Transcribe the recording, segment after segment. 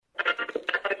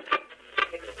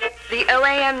The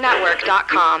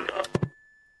OAMnetwork.com.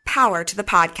 Power to the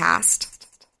podcast.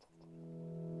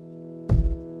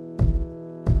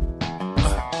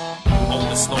 On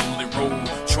this lonely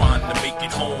road, trying to make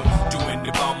it home, doing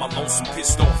it by my lonesome,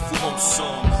 pissed off, who wants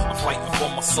some? I'm fighting for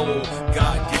my soul,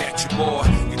 God, get at you, boy.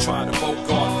 You try to bogart,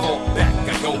 fall back,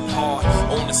 I go hard.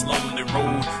 On this lonely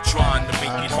road, trying to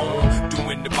make it home,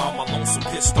 doing it by my lonesome,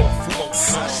 pissed off, who wants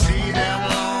some? I see them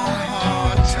long,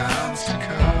 hard times to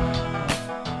come.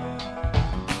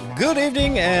 Good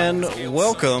evening and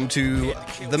welcome to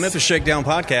the Memphis Shakedown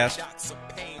Podcast.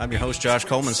 I'm your host, Josh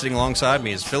Coleman. Sitting alongside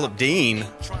me is Philip Dean.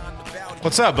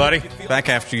 What's up, buddy? Back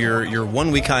after your 1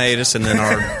 week hiatus and then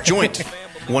our joint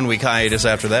 1 week hiatus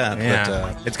after that.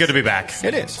 Yeah, but, it's good to be back.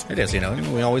 It is. You know,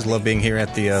 we always love being here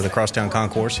at the Crosstown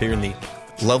Concourse here in the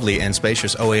lovely and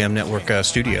spacious OAM Network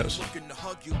studios.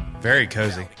 Very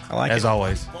cozy. I like it. As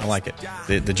always. I like it.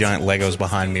 The giant Legos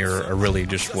behind me are really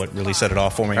just what really set it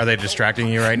off for me. Are they distracting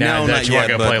you right now? No, That not you yet,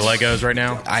 want to go play but Legos right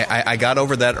now? I got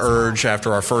over that urge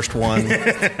after our first one.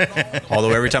 Although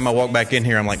every time I walk back in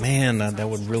here, I'm like, man, that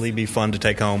would really be fun to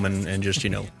take home and just,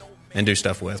 and do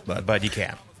stuff with. But you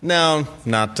can't. No,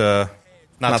 not so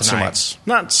much.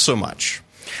 Not so much.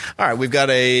 All right, we've got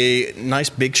a nice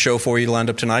big show for you lined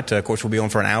up tonight. Of course, we'll be on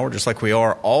for an hour, just like we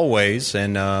are always,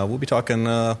 and we'll be talking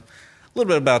a little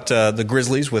bit about the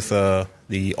Grizzlies with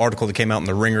the article that came out in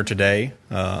the Ringer today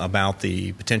about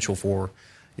the potential for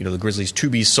the Grizzlies to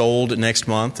be sold next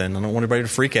month. And I don't want everybody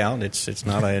to freak out. It's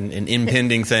not an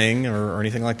impending thing or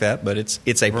anything like that, but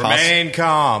it's a Remain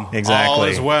calm. Exactly. All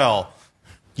is well.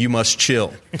 You must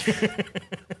chill.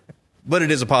 But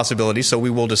it is a possibility, so we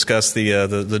will discuss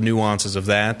the nuances of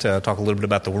that, talk a little bit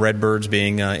about the Redbirds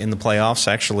being in the playoffs.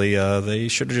 Actually, they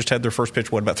should have just had their first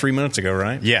pitch, about 3 minutes ago,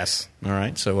 right? Yes. All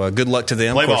right, so good luck to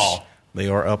them. Play of course, ball. They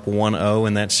are up 1-0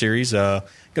 in that series. Going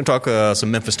to talk some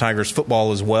Memphis Tigers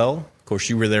football as well. Of course,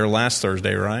 you were there last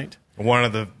Thursday, right? One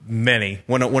of the many.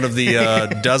 One of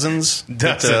the dozens,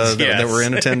 yes. that were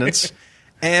in attendance.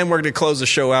 And we're going to close the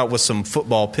show out with some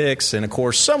football picks. And, of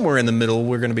course, somewhere in the middle,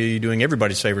 we're going to be doing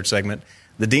everybody's favorite segment,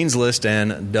 the Dean's List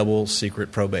and Double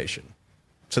Secret Probation.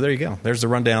 So there you go. There's the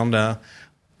rundown.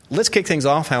 Let's kick things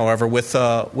off, however, with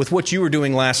what you were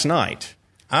doing last night.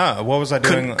 Oh, what was I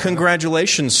doing?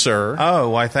 Congratulations, sir. Oh,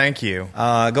 why, thank you.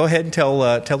 Go ahead and tell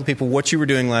the people what you were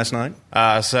doing last night.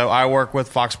 So I work with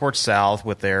Fox Sports South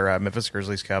with their Memphis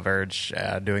Grizzlies coverage,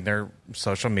 doing their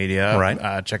social media.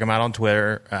 Right. Check them out on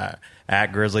Twitter,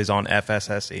 at Grizzlies on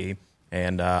FSSE.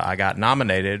 And I got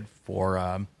nominated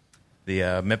for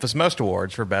the Memphis Most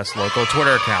Awards for Best Local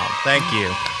Twitter Account. Thank you.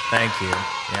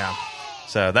 Yeah.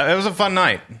 So it was a fun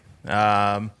night.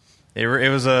 It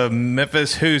was a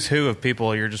Memphis who's who of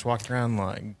people. You're just walking around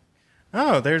like,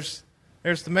 oh, there's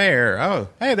the mayor. Oh,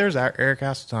 hey, there's Eric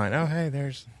Hasseltine. Oh, hey,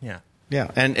 Yeah,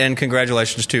 and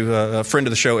congratulations to a friend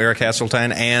of the show, Eric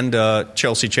Hasseltine, and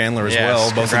Chelsea Chandler as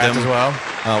well. Both of them as well.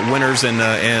 Winners, and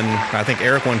I think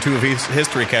Eric won 2 of his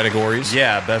history categories.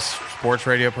 Yeah, best sports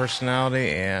radio personality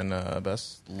and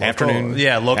best local afternoon.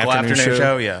 Yeah, local afternoon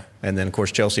show. Yeah, and then of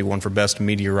course Chelsea won for best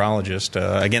meteorologist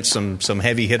against some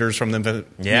heavy hitters from the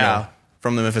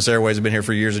from the Memphis Airways. Have been here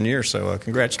for years and years. So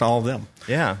congrats to all of them.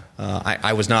 Yeah,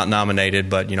 I was not nominated,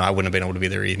 but I wouldn't have been able to be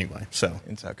there anyway. So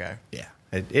it's okay. Yeah.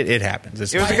 It happens.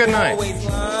 It was a good night. It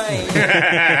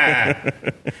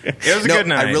was a good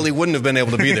night. I really wouldn't have been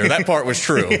able to be there. That part was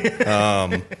true.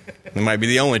 It might be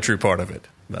the only true part of it.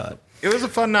 But it was a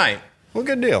fun night. Well,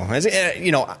 good deal.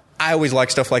 I always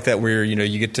like stuff like that where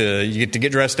you get to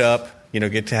get dressed up.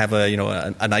 Get to have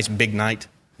a nice big night.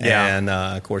 Yeah. And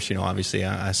of course, obviously,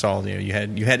 I saw you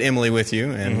had Emily with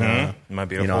you, and my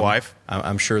beautiful wife.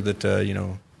 I'm sure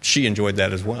that she enjoyed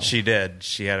that as well. She did.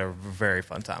 She had a very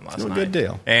fun time last night. Good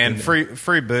deal. And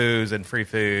free booze and free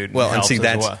food. Well, and see,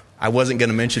 I wasn't going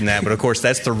to mention that, but of course,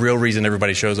 that's the real reason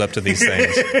everybody shows up to these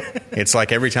things. It's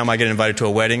like every time I get invited to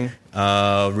a wedding,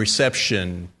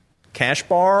 reception, cash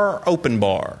bar, open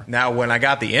bar. Now, when I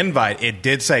got the invite, it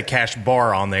did say cash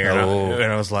bar on there, and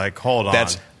I was like, hold on.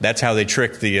 That's how they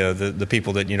trick the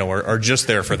people that are just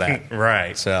there for that.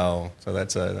 Right. So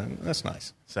that's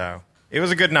nice. So it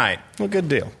was a good night. Well, good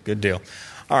deal.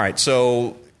 All right,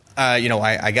 so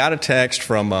I got a text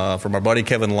from our buddy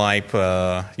Kevin Leip,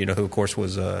 who of course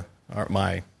was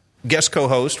my guest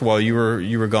co-host while you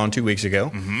were gone 2 weeks ago,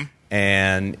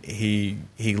 and he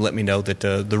let me know that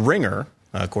the Ringer,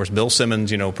 of course, Bill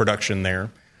Simmons, production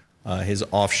there, his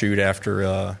offshoot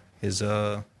after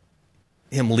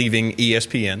him leaving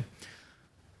ESPN,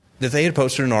 that they had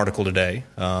posted an article today.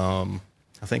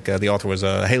 I think the author was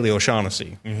Haley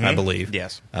O'Shaughnessy, I believe.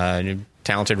 Yes.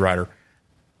 Talented writer.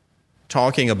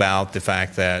 Talking about the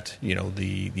fact that,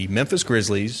 the Memphis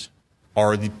Grizzlies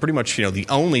are pretty much the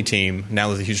only team now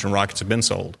that the Houston Rockets have been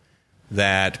sold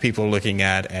that people are looking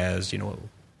at as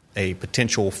a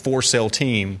potential for sale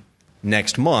team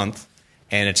next month.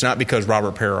 And it's not because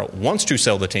Robert Parra wants to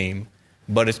sell the team,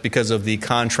 but it's because of the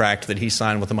contract that he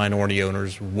signed with the minority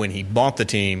owners when he bought the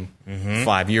team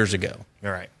 5 years ago.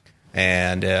 All right.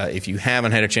 And if you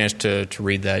haven't had a chance to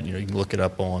read that, you can look it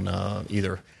up on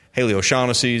either Haley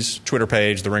O'Shaughnessy's Twitter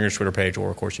page, the Ringer's Twitter page, or,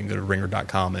 of course, you can go to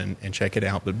ringer.com and check it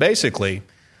out. But basically,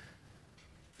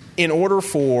 in order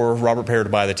for Robert Parra to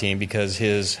buy the team, because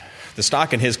the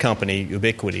stock in his company,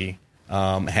 Ubiquity,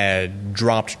 had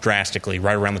dropped drastically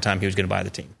right around the time he was going to buy the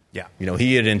team. Yeah.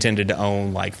 He had intended to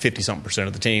own like 50-something%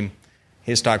 of the team.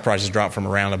 His stock prices dropped from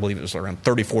around, I believe it was around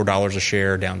 $34 a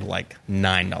share down to like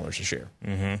 $9 a share.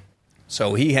 Mm-hmm.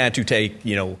 So he had to take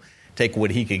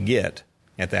what he could get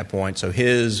at that point. So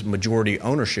his majority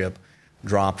ownership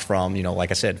dropped from,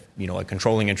 like I said, a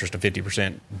controlling interest of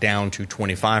 50% down to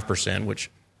 25%,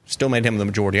 which still made him the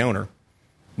majority owner.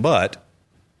 But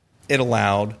it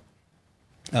allowed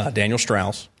Daniel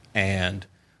Strauss and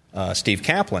Steve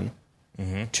Kaplan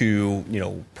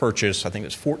to purchase, I think it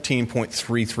was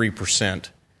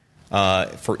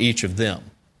 14.33% for each of them.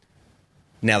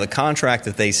 Now, the contract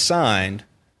that they signed,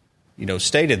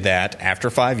 stated that after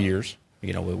 5 years,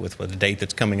 with a date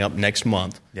that's coming up next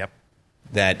month,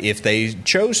 that if they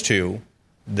chose to,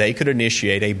 they could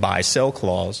initiate a buy-sell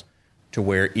clause to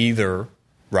where either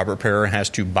Robert Parra has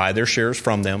to buy their shares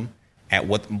from them at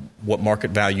what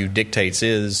market value dictates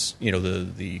is,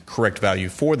 the correct value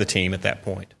for the team at that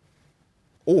point,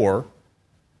 or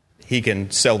he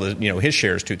can sell his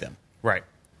shares to them. Right.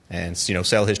 And,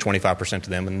 sell his 25% to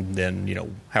them, and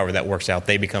then, however that works out,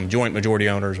 they become joint majority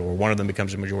owners, or one of them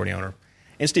becomes a majority owner.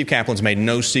 And Steve Kaplan's made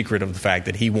no secret of the fact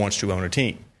that he wants to own a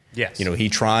team. Yes. He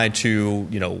tried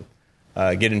to,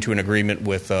 get into an agreement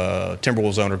with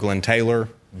Timberwolves owner Glenn Taylor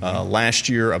last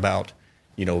year about,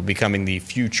 becoming the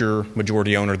future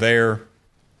majority owner there.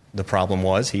 The problem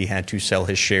was he had to sell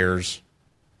his shares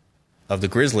of the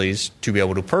Grizzlies to be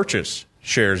able to purchase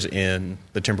shares in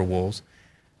the Timberwolves.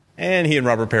 And he and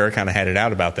Robert Parra kind of had it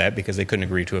out about that because they couldn't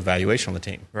agree to a valuation on the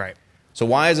team. Right. So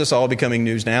why is this all becoming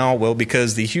news now? Well,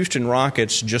 because the Houston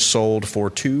Rockets just sold for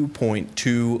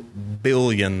 $2.2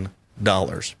 billion.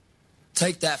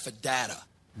 Take that for data.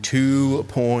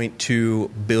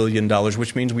 $2.2 billion,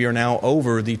 which means we are now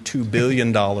over the $2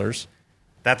 billion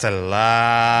That's a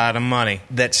lot of money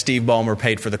that Steve Ballmer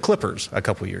paid for the Clippers a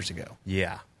couple years ago.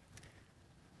 Yeah.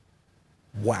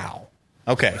 Wow.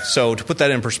 Okay, so to put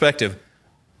that in perspective,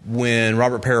 when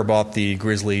Robert Parra bought the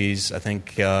Grizzlies, I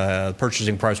think the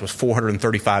purchasing price was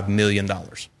 $435 million.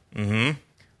 Mm-hmm.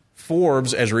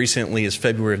 Forbes, as recently as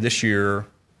February of this year,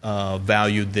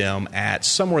 valued them at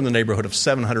somewhere in the neighborhood of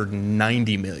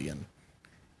 $790 million,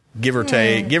 give or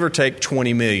take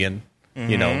 $20 million.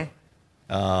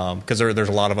 Because there's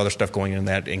a lot of other stuff going in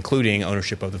that, including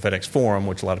ownership of the FedEx Forum,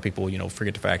 which a lot of people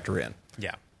forget to factor in.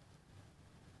 Yeah.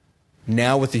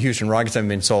 Now with the Houston Rockets having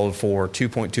been sold for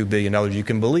 $2.2 billion, you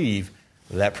can believe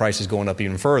that price is going up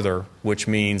even further, which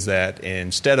means that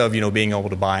instead of being able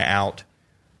to buy out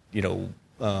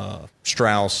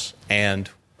Strauss and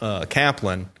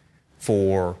Kaplan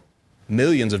for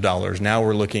millions of dollars, now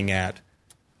we're looking at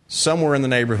somewhere in the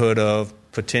neighborhood of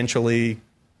potentially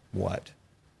what?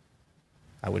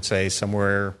 I would say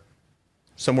somewhere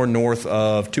north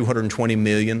of $220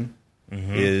 million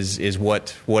is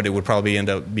what it would probably end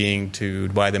up being to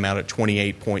buy them out at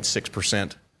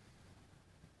 28.6%.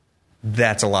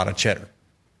 That's a lot of cheddar.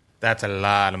 That's a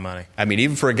lot of money. I mean,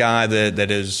 even for a guy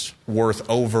that is worth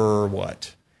over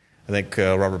what? I think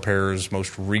Robert Parra's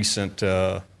most recent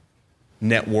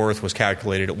net worth was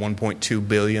calculated at $1.2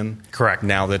 billion. Correct.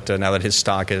 Now that his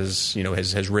stock has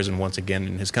risen once again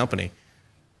in his company.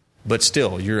 But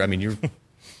still, put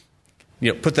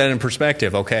that in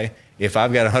perspective, okay? If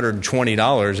I've got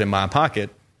 $120 in my pocket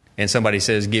and somebody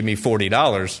says, give me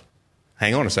 $40,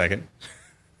 hang on a second.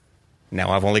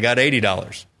 Now I've only got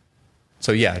 $80.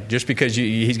 So, yeah, just because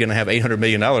he's going to have $800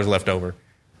 million left over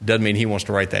doesn't mean he wants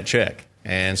to write that check.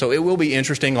 And so it will be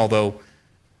interesting, although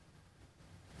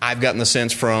I've gotten the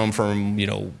sense from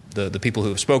the people who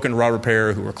have spoken to Robert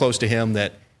Parra, who are close to him,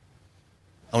 that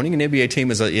owning an NBA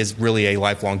team is really a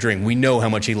lifelong dream. We know how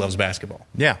much he loves basketball.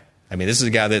 Yeah. I mean, this is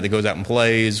a guy that goes out and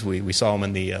plays. We saw him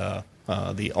in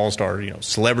the All-Star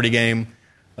celebrity game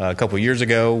a couple of years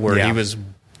ago where he was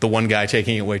the one guy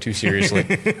taking it way too seriously.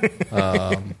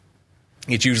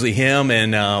 It's usually him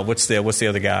and what's the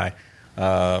other guy?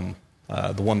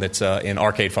 The one that's in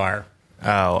Arcade Fire.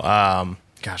 Oh,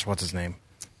 gosh, what's his name?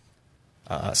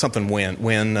 Something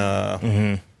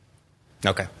Win.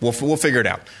 Okay, we'll figure it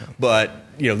out. But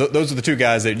those are the two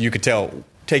guys that you could tell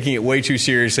taking it way too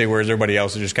seriously, whereas everybody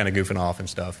else is just kind of goofing off and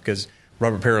stuff. Because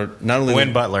Robert Parra not only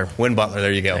Win Butler,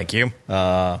 there you go. Thank you.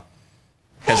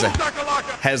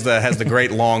 Has the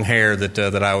great long hair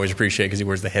that I always appreciate because he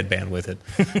wears the headband with it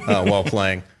while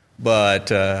playing. But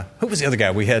who was the other guy?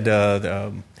 We had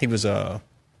he was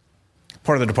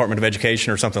part of the Department of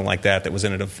Education or something like that was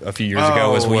in it a few years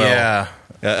ago as well. Yeah.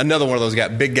 Another one of those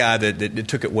guys, big guy that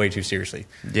took it way too seriously.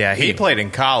 Yeah, he played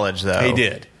in college, though. He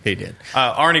did.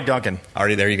 Arnie Duncan.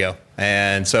 Arnie, there you go.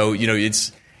 And so,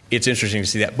 it's interesting to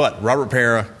see that. But Robert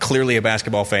Parra, clearly a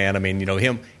basketball fan. I mean,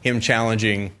 him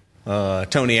challenging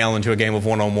Tony Allen to a game of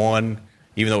one-on-one,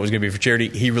 even though it was going to be for charity,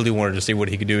 he really wanted to see what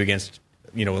he could do against,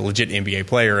 a legit NBA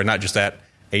player and not just that,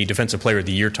 a Defensive Player of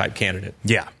the Year type candidate.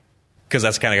 Yeah. Because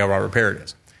that's kind of how Robert Parra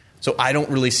is. So I don't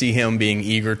really see him being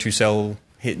eager to sell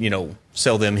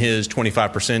them his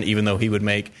 25%, even though he would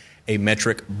make a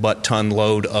metric butt-ton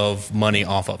load of money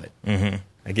off of it. Mm-hmm.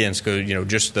 Again, so,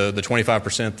 just the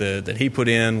 25% that he put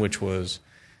in, which was,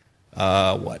 it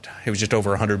was just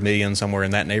over $100 million, somewhere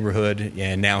in that neighborhood,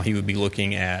 and now he would be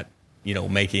looking at,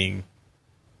 making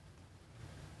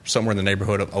somewhere in the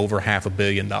neighborhood of over $500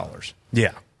 million.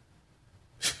 Yeah.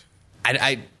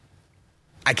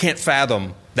 I can't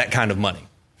fathom that kind of money.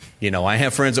 I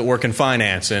have friends that work in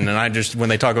finance, and I just, when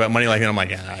they talk about money like that, I'm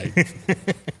like,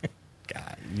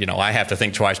 I have to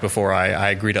think twice before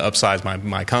I agree to upsize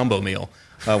my combo meal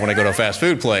when I go to a fast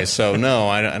food place. So no,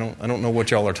 I don't know what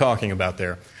y'all are talking about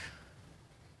there.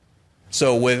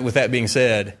 So with that being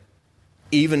said,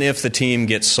 even if the team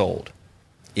gets sold,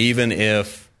 even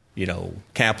if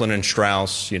Kaplan and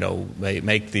Strauss they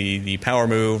make the power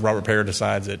move, Robert Parra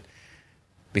decides that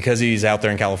because he's out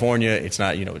there in California, it's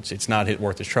not it's not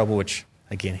worth his trouble. Which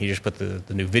again, he just put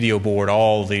the new video board,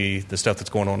 all the stuff that's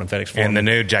going on in FedEx Forum, and the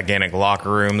new gigantic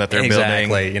locker room that they're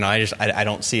building. Exactly. I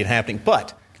don't see it happening.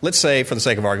 But let's say, for the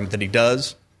sake of argument, that he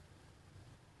does.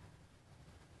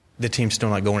 The team's still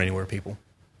not going anywhere, people.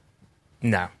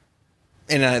 No.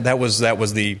 And that was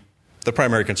the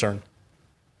primary concern.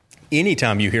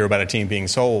 Anytime you hear about a team being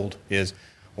sold,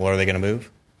 are they going to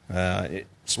move?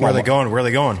 Where are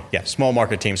they going? Yeah, small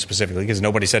market teams specifically, because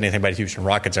nobody said anything about Houston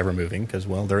Rockets ever moving, because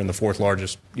they're in the fourth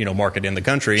largest market in the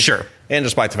country. Sure. And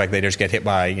despite the fact they just get hit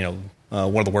by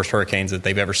one of the worst hurricanes that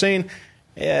they've ever seen,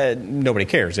 nobody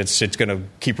cares. It's going to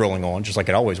keep rolling on just like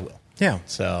it always will. Yeah.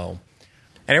 So,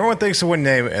 and everyone thinks when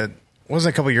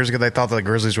wasn't it a couple of years ago they thought the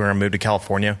Grizzlies were going to move to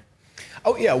California?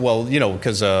 Oh yeah, well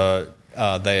because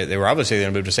they were obviously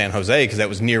going to move to San Jose because that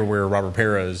was near where Robert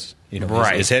Parra is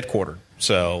is headquartered.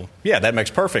 So, yeah, that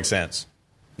makes perfect sense.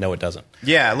 No, it doesn't.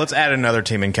 Yeah, let's add another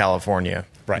team in California.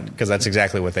 Right, because that's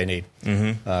exactly what they need.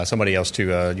 Mm-hmm. Somebody else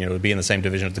to be in the same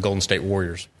division as the Golden State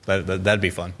Warriors. That'd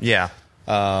be fun. Yeah,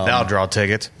 that'll draw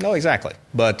tickets. No, exactly.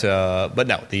 But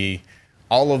no,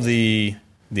 all of the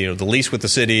lease with the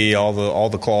city, all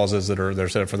the clauses that are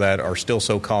set up for that are still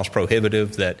so cost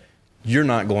prohibitive that you're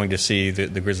not going to see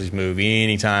the Grizzlies move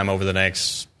anytime over the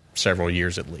next several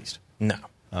years at least. No.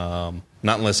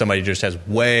 Not unless somebody just has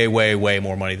way, way, way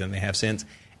more money than they have since.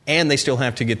 And they still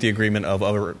have to get the agreement of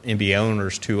other NBA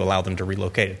owners to allow them to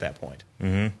relocate at that point.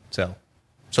 Mm-hmm. So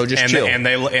just chill. And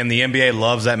the NBA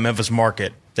loves that Memphis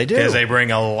market. They do. Because they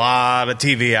bring a lot of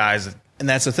TV eyes. And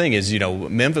that's the thing is,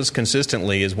 Memphis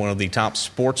consistently is one of the top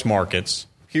sports markets,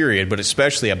 period, but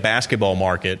especially a basketball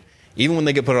market. Even when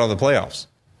they get put out of the playoffs,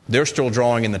 they're still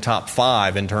drawing in the top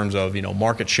 5 in terms of,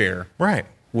 market share. Right.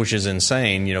 Which is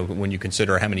insane, when you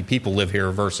consider how many people live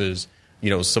here versus,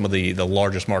 some of the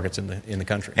largest markets in the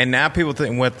country. And now people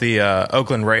think with the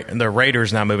the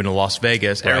Raiders now moving to Las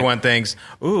Vegas, right. Everyone thinks,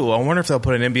 ooh, I wonder if they'll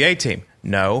put an NBA team.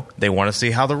 No, they want to see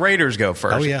how the Raiders go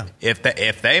first. Oh, yeah.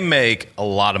 If they make a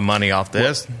lot of money off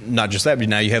this. Well, not just that, but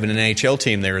now you have an NHL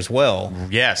team there as well.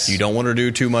 Yes. You don't want to do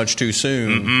too much too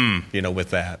soon,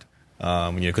 with that.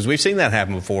 Because we've seen that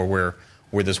happen before where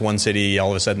this one city,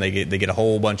 all of a sudden they get a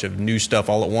whole bunch of new stuff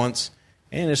all at once,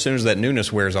 and as soon as that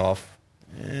newness wears off,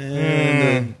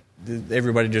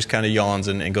 everybody just kind of yawns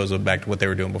and goes back to what they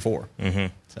were doing before.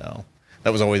 Mm-hmm. So that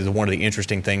was always one of the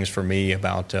interesting things for me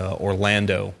about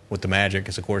Orlando with the Magic,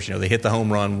 is of course they hit the home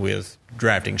run with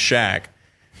drafting Shaq,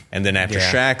 and then after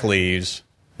Shaq leaves,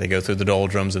 they go through the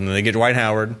doldrums, and then they get Dwight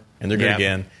Howard, and they're good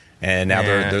again. And now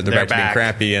they're back to being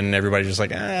crappy, and everybody's just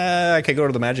like, I could go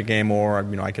to the Magic game, or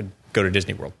I could go to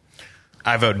Disney World.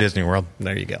 I vote Disney World.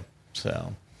 There you go.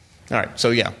 So, all right.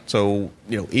 So yeah. So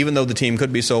even though the team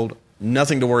could be sold,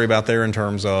 nothing to worry about there in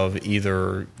terms of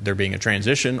either there being a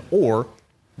transition or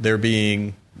there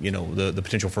being the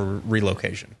potential for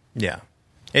relocation. Yeah.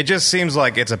 It just seems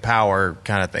like it's a power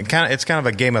kind of thing. It's kind of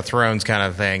a Game of Thrones kind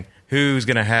of thing. who's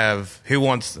going to have who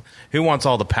wants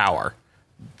all the power,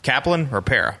 Kaplan or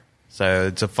Para. So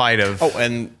it's a fight of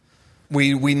and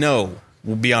we know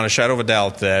beyond a shadow of a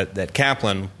doubt that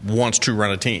Kaplan wants to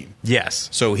run a team. Yes.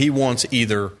 So he wants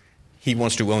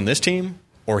to own this team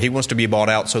or he wants to be bought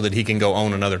out so that he can go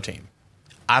own another team.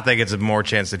 I think it's a more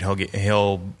chance that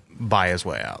he'll buy his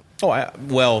way out.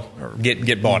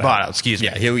 Get bought out. Excuse me.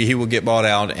 Yeah, he will get bought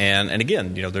out, and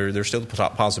again, there's still the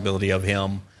possibility of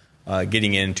him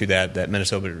getting into that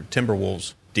Minnesota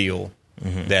Timberwolves deal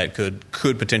that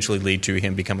could potentially lead to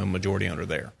him becoming a majority owner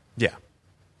there. Yeah.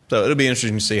 So it'll be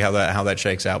interesting to see how that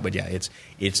shakes out. But yeah,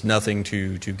 it's nothing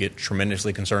to get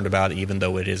tremendously concerned about, even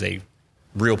though it is a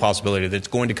real possibility that's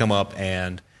going to come up,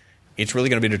 and it's really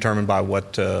going to be determined by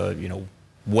what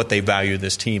they value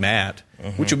this team at,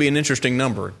 which will be an interesting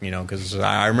number. Because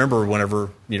I remember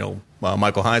whenever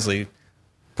Michael Heisley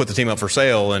put the team up for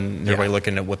sale, and everybody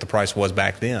looking at what the price was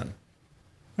back then.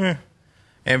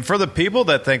 And for the people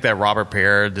that think that Robert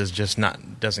Para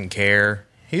doesn't care.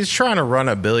 He's trying to run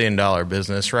 $1 billion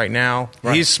business right now.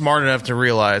 Right. He's smart enough to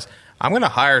realize I'm going to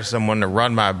hire someone to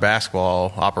run my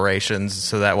basketball operations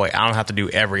so that way I don't have to do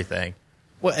everything.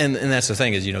 Well, and that's the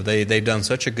thing is, they've done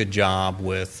such a good job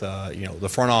with, the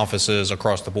front offices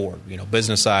across the board,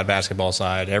 business side, basketball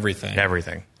side, everything.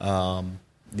 Everything.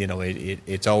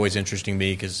 It's always interesting to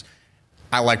me because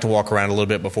I like to walk around a little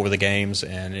bit before the games,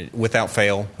 and without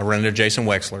fail, I run into Jason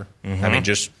Wexler. I mean,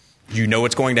 just...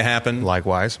 what's going to happen.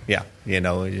 Likewise. Yeah.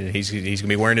 He's going to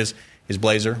be wearing his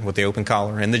blazer with the open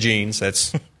collar and the jeans. Hi,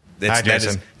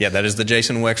 Jason. That is the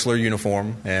Jason Wexler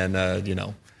uniform. And,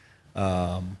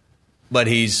 but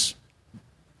he's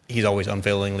always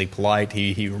unfailingly polite.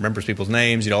 He remembers people's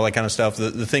names, all that kind of stuff.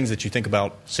 The things that you think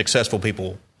about successful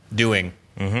people doing.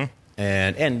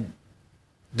 And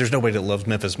there's nobody that loves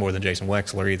Memphis more than Jason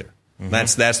Wexler either.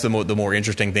 That's the more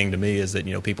interesting thing to me is that,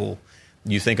 people,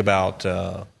 you think about,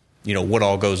 what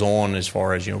all goes on as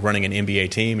far as, running an NBA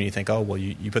team, and you think, oh, well,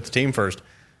 you put the team first.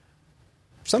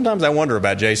 Sometimes I wonder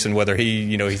about Jason, whether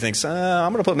he thinks,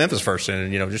 I'm going to put Memphis first,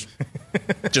 and,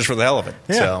 just for the hell of it.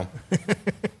 Yeah. So,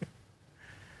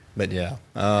 but yeah.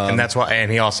 And that's why,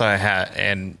 and he also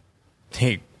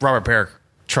Robert Para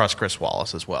trusts Chris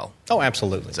Wallace as well. Oh,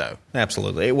 absolutely. So,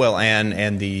 absolutely. Well,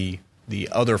 and the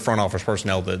other front office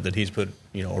personnel that he's put,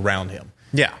 around him.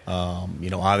 Yeah.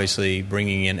 Obviously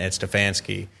bringing in Ed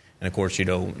Stefanski. And, of course,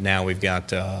 now we've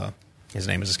got his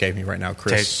name is escaping me right now,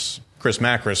 Chris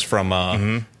Macris from,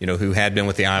 who had been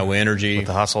with the Iowa Energy. With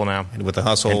the Hustle now. And with the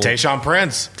Hustle. And Tayshaun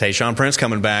Prince. Tayshaun Prince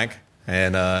coming back.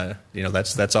 And,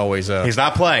 that's always... He's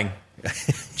not playing.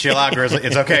 Chill out, Grizzly.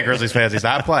 It's okay, Grizzlies fans. He's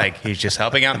not playing. He's just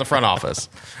helping out in the front office.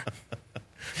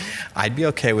 I'd be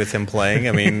okay with him playing.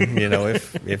 I mean,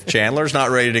 if Chandler's not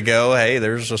ready to go, hey,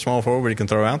 there's a small forward he can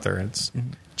throw out there. It's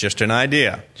just an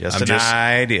idea.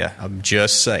 Idea. I'm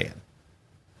just saying.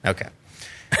 Okay.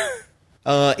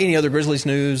 Any other Grizzlies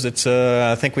news? That's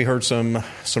I think we heard some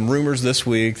rumors this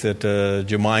week that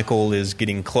JaMychal is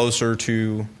getting closer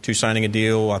to signing a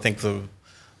deal. I think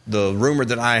the rumor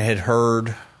that I had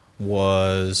heard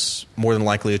was more than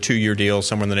likely a 2-year deal,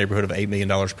 somewhere in the neighborhood of $8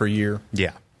 million per year.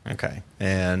 Yeah. Okay.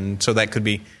 And so that could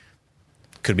be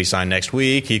signed next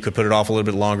week. He could put it off a little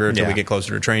bit longer until we get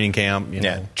closer to training camp.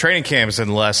 Yeah. Training camp is in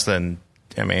less than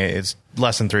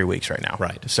 3 weeks right now.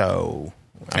 Right. So,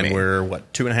 we're,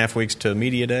 2.5 weeks to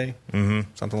media day?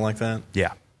 Mm-hmm. Something like that?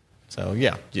 Yeah. So,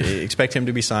 yeah, you expect him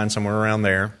to be signed somewhere around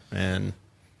there. And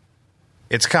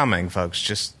it's coming, folks.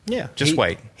 Just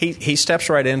wait. He steps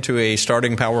right into a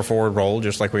starting power forward role,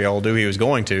 just like we all knew he was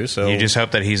going to. So you just hope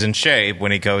that he's in shape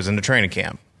when he goes into training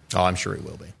camp. Oh, I'm sure he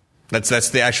will be. That's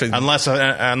the actually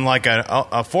unlike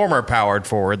a former powered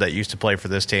forward that used to play for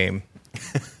this team.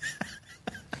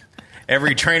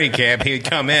 Every training camp he'd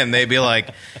come in, they'd be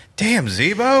like, "Damn,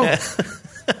 Zebo."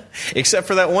 Except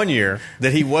for that one year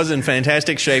that he was in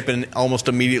fantastic shape and almost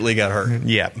immediately got hurt.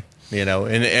 Yeah. And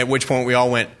at which point we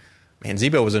all went, man,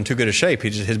 Zebo was in too good a shape.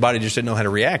 His body just didn't know how to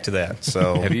react to that.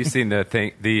 So, have you seen the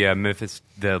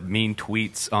mean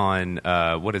tweets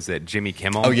on what is it, Jimmy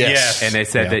Kimmel? Oh yes. And they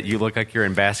said that you look like you're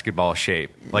in basketball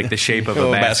shape, like the shape of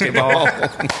a basketball.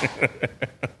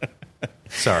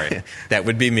 Sorry, that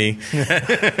would be me.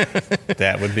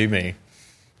 That would be me.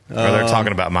 Or they're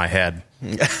talking about my head.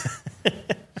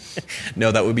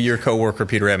 No, that would be your coworker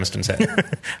Peter Evanston's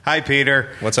head. Hi,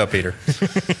 Peter. What's up, Peter?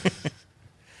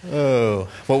 Oh,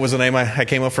 what was the name I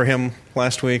came up for him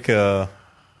last week? Who,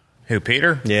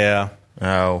 Peter? Yeah.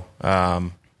 Oh,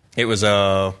 it was.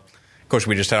 Of course,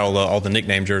 we just had all the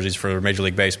nickname jerseys for Major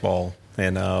League Baseball,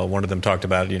 and one of them talked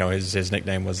about his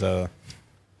nickname was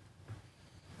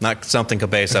Not something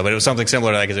Cabeza, but it was something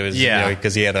similar to that because it was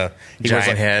because he had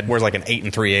giant head, wears like an 8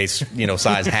 3/8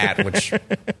 size hat, which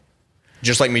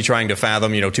just like me trying to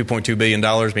fathom $2.2 billion,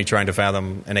 me trying to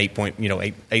fathom an 8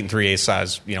 3/8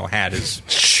 size hat is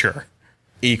sure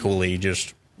equally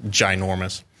just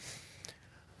ginormous.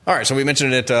 All right, so we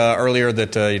mentioned it earlier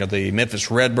that the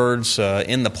Memphis Redbirds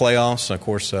in the playoffs. Of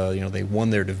course, they won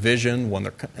their division,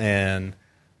 and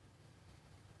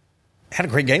had a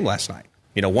great game last night.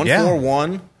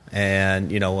 1-4-1,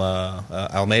 and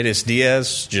Almeida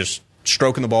Diaz just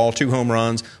stroking the ball, 2 home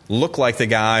runs. Looked like the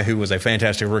guy who was a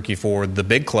fantastic rookie for the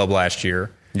big club last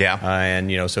year. Yeah,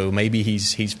 and so maybe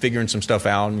he's figuring some stuff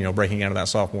out. Breaking out of that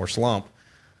sophomore slump.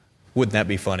 Wouldn't that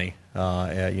be funny?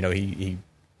 He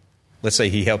let's say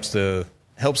he helps the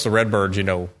Redbirds,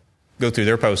 go through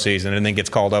their postseason, and then gets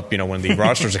called up, when the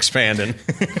roster's expanding.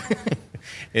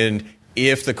 And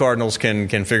if the Cardinals can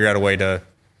figure out a way to,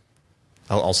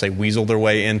 I'll say, weasel their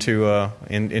way into a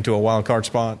wild card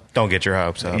spot. Don't get your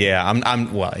hopes up. Yeah, I'm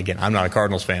not a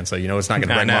Cardinals fan, so it's not going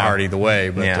to break my heart either way.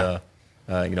 But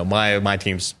my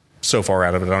team's so far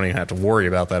out of it, I don't even have to worry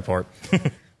about that part.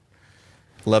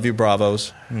 Love you,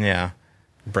 Bravos. Yeah.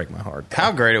 Break my heart.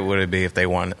 How great would it be if they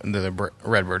won, the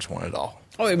Redbirds won it all?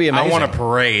 Oh, it'd be amazing. I want a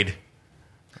parade.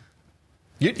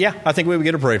 Yeah, I think we would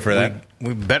get a parade for that.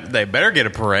 They better get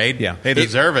a parade. Yeah, they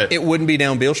deserve it. It wouldn't be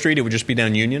down Beale Street; it would just be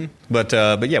down Union. But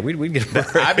yeah, we'd get a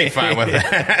parade. I'd be fine with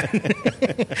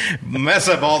that. Mess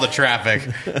up all the traffic.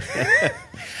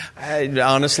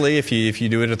 Honestly, if you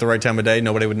do it at the right time of day,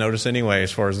 nobody would notice anyway,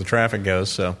 as far as the traffic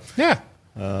goes. So yeah.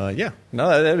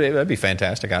 No, that'd be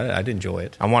fantastic. I'd enjoy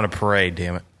it. I want a parade,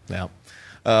 damn it. Yeah.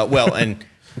 Well, and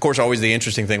of course, always the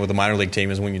interesting thing with the minor league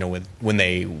team is when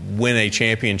they win a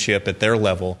championship at their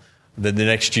level, the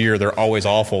next year they're always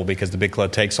awful because the big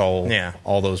club takes all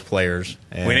those players.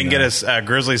 And, we didn't get a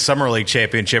Grizzlies Summer League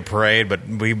championship parade, but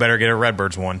we better get a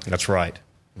Redbirds one. That's right.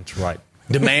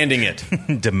 Demanding it.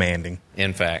 Demanding.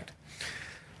 In fact.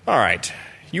 All right.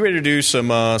 You ready to do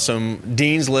some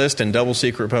Dean's List and double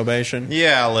secret probation?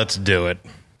 Yeah, let's do it.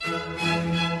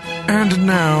 And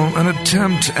now, an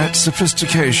attempt at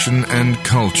sophistication and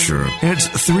culture. It's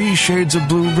 3 Shades of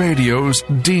Blue Radio's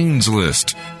Dean's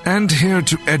List. And here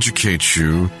to educate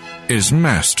you is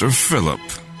Master Philip.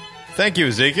 Thank you,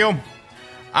 Ezekiel.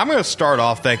 I'm going to start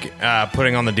off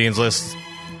putting on the Dean's List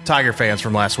Tiger fans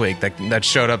from last week that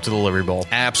showed up to the Liberty Bowl.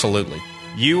 Absolutely.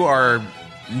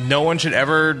 No one should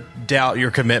ever doubt your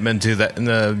commitment to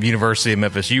the University of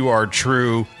Memphis. You are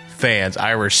true fans.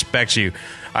 I respect you.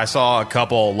 I saw a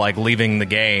couple leaving the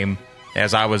game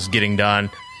as I was getting done,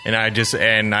 and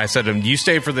I said to them, "You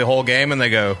stayed for the whole game?" And they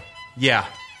go, "Yeah."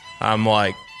 I'm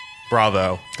like,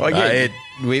 "Bravo!"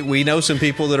 We know some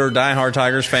people that are diehard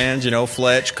Tigers fans.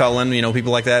 Fletch, Cullen,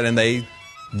 people like that, and they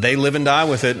live and die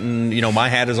with it. And my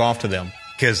hat is off to them.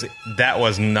 Because that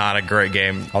was not a great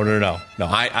game. Oh, no.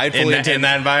 I fully in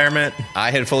that environment. I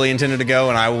had fully intended to go,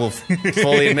 and I will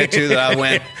fully admit to that I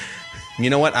went, you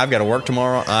know what? I've got to work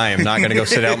tomorrow. I am not going to go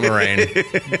sit out in the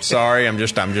rain. Sorry, I'm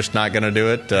just not going to do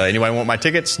it. Anybody want my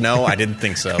tickets? No, I didn't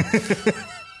think so.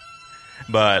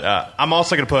 But I'm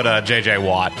also going to put J.J.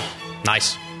 Watt.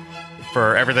 Nice.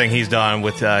 For everything he's done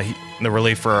with the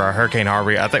relief for Hurricane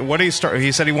Harvey. I think, what did he start?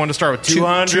 He said he wanted to start with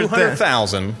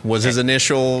 200,000 was his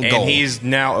initial goal. And he's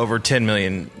now over 10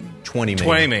 million. 20 million.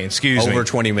 20 million, excuse me. Over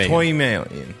 20 million. 20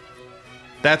 million.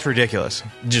 That's ridiculous.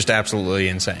 Just absolutely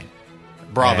insane.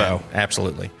 Bravo.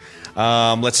 Absolutely.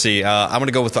 Let's see. I'm going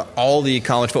to go with all the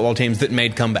college football teams that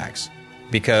made comebacks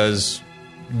because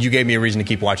you gave me a reason to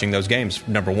keep watching those games,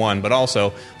 number one, but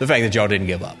also the fact that y'all didn't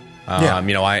give up.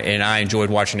 I enjoyed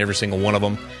watching every single one of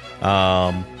them.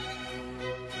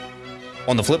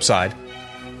 On the flip side,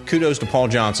 kudos to Paul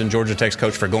Johnson, Georgia Tech's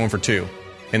coach, for going for 2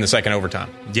 in the second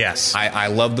overtime. Yes. I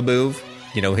love the move.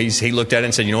 He looked at it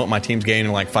and said, you know what, my team's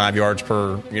gaining 5 yards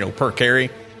per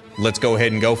carry. Let's go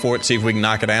ahead and go for it, see if we can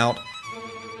knock it out.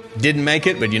 Didn't make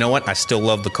it, but you know what? I still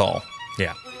love the call.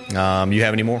 Yeah. You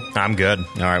have any more? I'm good. All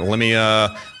right, well, let me...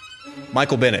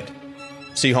 Michael Bennett,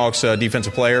 Seahawks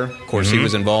defensive player. Of course, he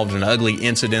was involved in an ugly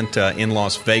incident in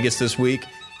Las Vegas this week.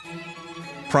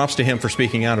 Props to him for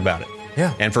speaking out about it.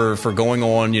 Yeah. And for going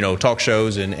on, talk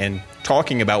shows and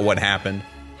talking about what happened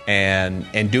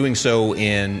and doing so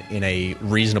in a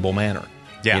reasonable manner.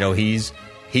 Yeah.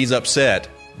 He's upset,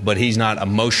 but he's not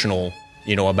emotional,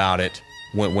 about it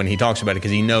when he talks about it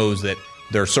because he knows that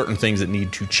there are certain things that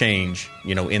need to change,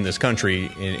 in this country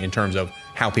in terms of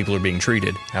how people are being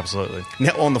treated. Absolutely.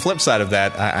 Now, on the flip side of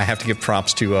that, I have to give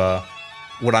props to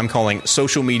what I'm calling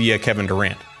social media Kevin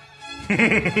Durant.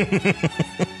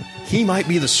 he might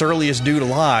be the surliest dude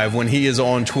alive when he is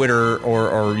on Twitter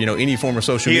or any form of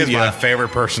social media. He is my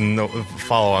favorite person to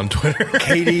follow on Twitter.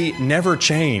 Katie, never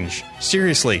change.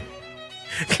 Seriously.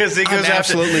 Because he goes I'm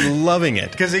absolutely loving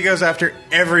it. Because he goes after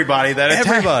everybody that attacks.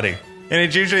 Everybody. And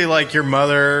it's usually like your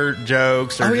mother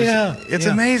jokes. Or it's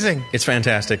amazing. It's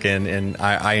fantastic, and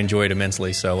I enjoy it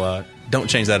immensely. So don't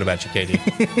change that about you, Katie.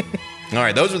 All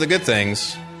right, those are the good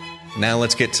things. Now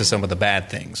let's get to some of the bad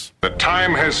things. The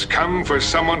time has come for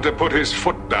someone to put his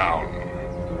foot down.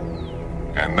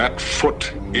 And that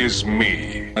foot is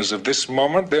me. As of this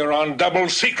moment, they're on double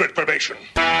secret probation.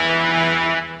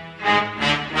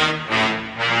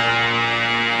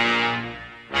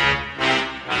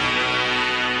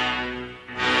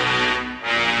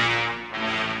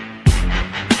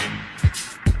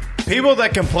 People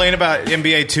that complain about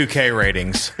NBA 2K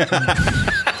ratings.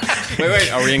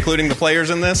 Wait, are we including the players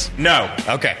in this? No.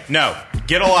 Okay. No.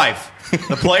 Get a life.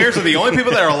 The players are the only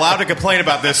people that are allowed to complain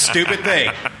about this stupid thing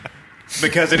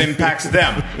because it impacts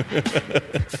them.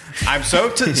 I'm so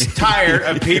tired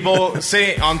of people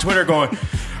saying on Twitter going,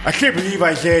 I can't believe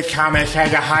Isaiah Thomas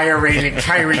has a higher rating than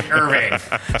Kyrie Irving.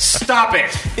 Stop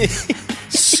it.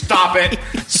 Stop it.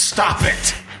 Stop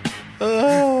it.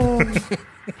 Oh.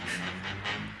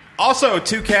 Also,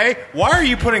 2K, why are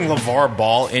you putting LeVar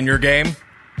Ball in your game?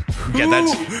 Yeah,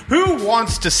 who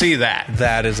wants to see that?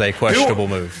 That is a questionable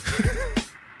move.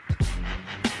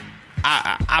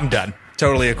 I'm done.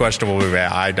 Totally a questionable move.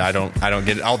 I don't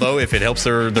get it. Although if it helps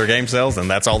their game sales, then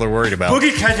that's all they're worried about.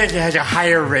 Boogie Cousins has a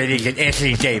higher rating than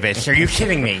Anthony Davis. Are you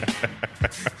kidding me?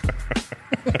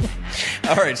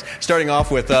 All right, starting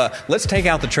off with, let's take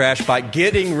out the trash by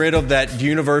getting rid of that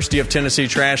University of Tennessee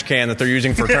trash can that they're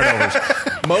using for turnovers.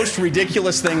 Most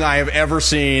ridiculous thing I have ever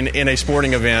seen in a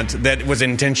sporting event that was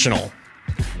intentional.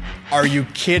 Are you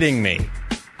kidding me?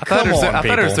 I thought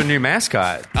it was their new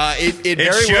mascot. It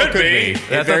very well could be.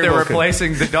 I thought they were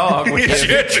replacing the dog with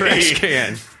the trash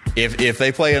can. If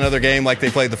they play another game like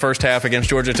they played the first half against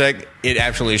Georgia Tech, it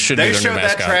absolutely should be their new mascot. They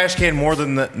showed that trash can more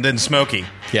than Smokey.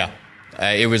 Yeah.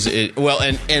 And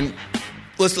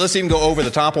let's even go over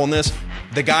the top on this.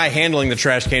 The guy handling the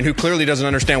trash can, who clearly doesn't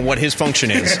understand what his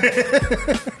function is,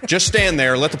 just stand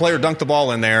there, let the player dunk the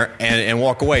ball in there, and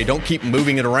walk away. Don't keep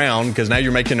moving it around because now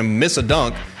you're making him miss a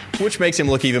dunk, which makes him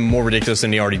look even more ridiculous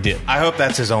than he already did. I hope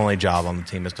that's his only job on the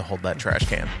team is to hold that trash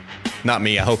can. Not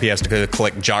me. I hope he has to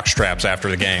collect jock straps after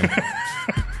the game.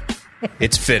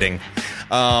 It's fitting.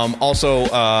 Also,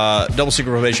 double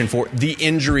secret probation for the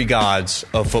injury gods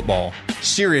of football.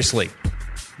 Seriously,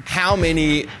 how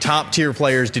many top tier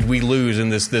players did we lose in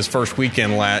this first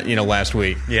weekend? Last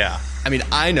week. Yeah. I mean,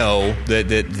 I know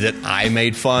that I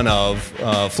made fun of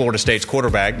Florida State's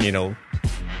quarterback.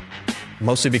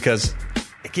 Mostly because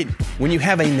when you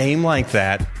have a name like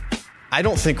that, I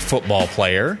don't think football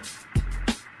player.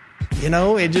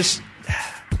 It just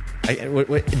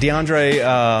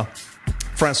DeAndre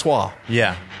Francois.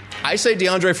 Yeah. I say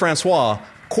DeAndre Francois,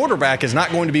 quarterback is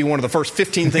not going to be one of the first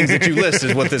 15 things that you list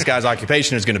is what this guy's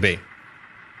occupation is going to be.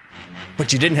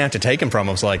 But you didn't have to take him from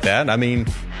us like that. I mean,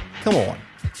 come on.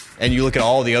 And you look at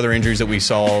all the other injuries that we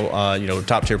saw,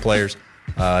 top tier players.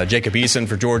 Jacob Eason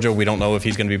for Georgia, we don't know if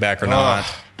he's going to be back or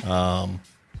not.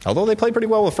 Although they played pretty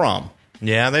well with Fromm.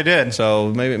 Yeah, they did.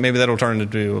 So maybe that'll turn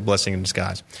into a blessing in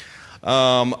disguise.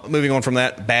 Moving on from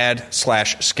that,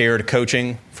 bad/scared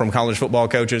coaching from college football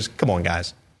coaches. Come on,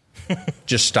 guys.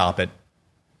 Just stop it.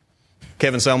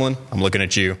 Kevin Sumlin, I'm looking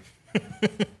at you.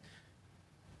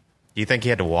 You think he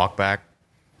had to walk back?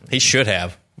 He should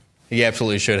have. He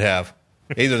absolutely should have.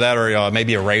 Either that or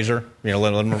maybe a razor. Let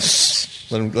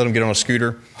him get on a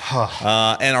scooter.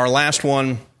 And our last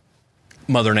one,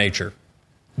 Mother Nature.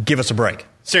 Give us a break.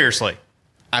 Seriously.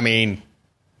 I mean,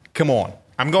 come on.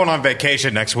 I'm going on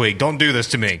vacation next week. Don't do this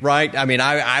to me. Right. I mean,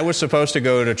 I was supposed to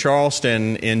go to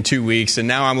Charleston in 2 weeks, and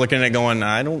now I'm looking at it going,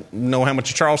 I don't know how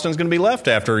much of Charleston's going to be left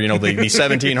after, the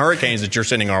 17 hurricanes that you're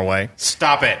sending our way.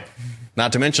 Stop it.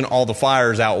 Not to mention all the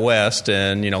fires out west,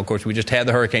 and, of course, we just had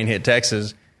the hurricane hit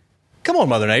Texas. Come on,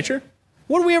 Mother Nature.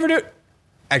 What do we ever do?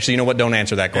 Actually, you know what? Don't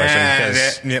answer that question,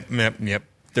 because Yep.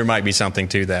 there might be something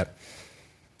to that.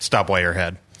 Stop while you're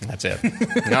ahead. That's it.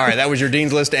 All right, that was your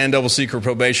Dean's List and double secret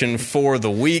probation for the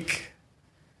week.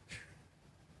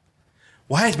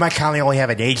 Why does Mike Conley only have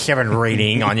an 87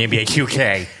 rating on NBA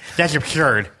 2K? That's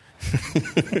absurd.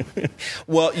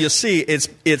 Well, you see,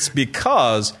 it's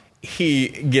because he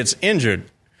gets injured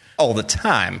all the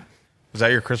time. Was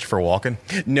that your Christopher Walken?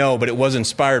 No, but it was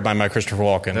inspired by my Christopher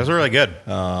Walken. That was really good.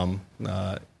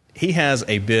 He has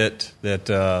a bit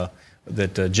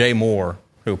that Jay Moore,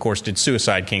 who of course did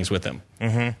Suicide Kings with him,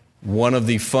 One of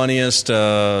the funniest,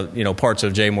 parts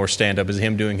of Jay Moore's stand-up is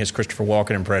him doing his Christopher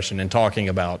Walken impression and talking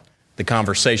about the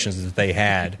conversations that they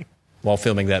had while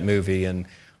filming that movie. And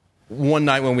one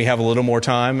night when we have a little more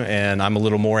time and I'm a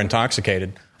little more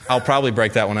intoxicated, I'll probably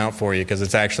break that one out for you because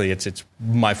it's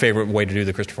my favorite way to do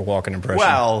the Christopher Walken impression.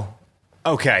 Well,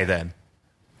 okay then.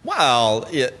 Well,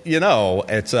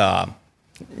 it's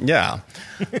yeah.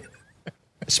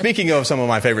 Speaking of some of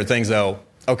my favorite things, though,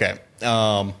 okay.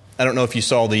 I don't know if you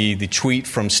saw the tweet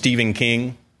from Stephen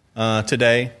King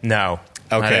today. No.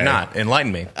 Okay. I did not.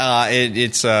 Enlighten me.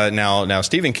 It's now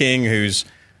Stephen King, who's,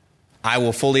 I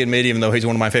will fully admit, even though he's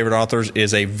one of my favorite authors,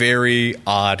 is a very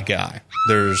odd guy.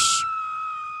 There's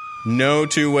no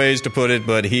two ways to put it,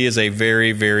 but he is a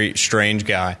very, very strange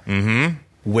guy. Mm-hmm.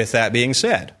 With that being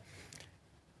said,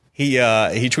 he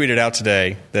tweeted out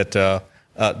today that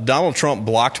Donald Trump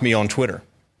blocked me on Twitter.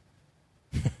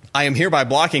 I am hereby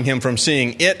blocking him from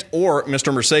seeing it or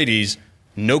Mr. Mercedes.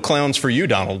 No clowns for you,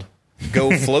 Donald.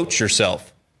 Go float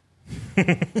yourself.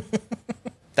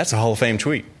 That's a Hall of Fame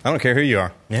tweet. I don't care who you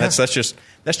are. Yeah. That's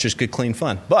just good, clean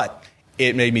fun. But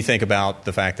it made me think about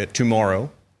the fact that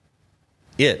tomorrow,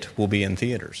 It will be in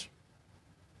theaters.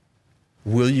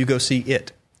 Will you go see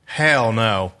It? Hell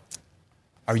no.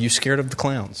 Are you scared of the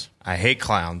clowns? I hate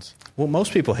clowns. Well,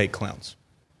 most people hate clowns.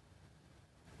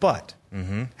 But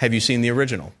have you seen the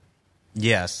original?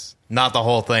 Yes. Not the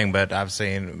whole thing, but I've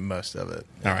seen most of it.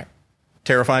 All right.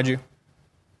 Terrified you?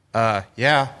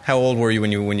 Yeah. How old were you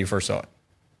when you first saw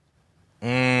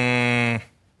it?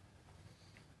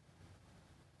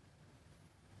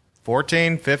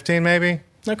 14, 15 maybe?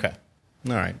 Okay.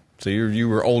 All right. So you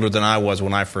were older than I was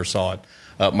when I first saw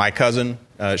it. My cousin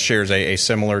shares a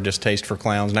similar distaste for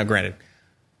clowns. Now, granted,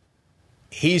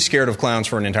 he's scared of clowns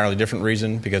for an entirely different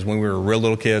reason, because when we were real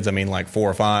little kids, I mean like 4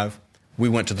 or 5, we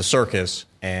went to the circus,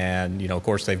 and, of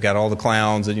course, they've got all the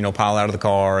clowns that, pile out of the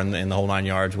car and the whole 9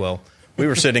 yards. Well, we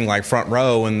were sitting like front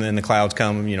row, and then the clowns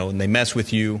come, and they mess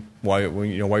with you while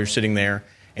you're sitting there.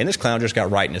 And this clown just got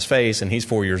right in his face, and he's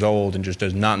 4 years old and just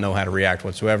does not know how to react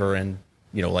whatsoever, and,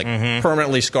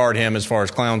 permanently scarred him as far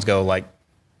as clowns go, like,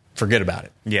 forget about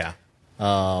it. Yeah.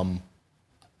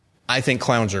 I think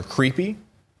clowns are creepy.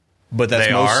 But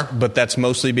that's But that's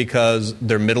mostly because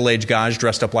they're middle-aged guys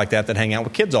dressed up like that hang out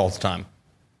with kids all the time.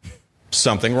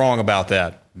 Something wrong about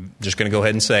that. Just going to go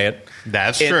ahead and say it.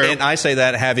 That's true. And I say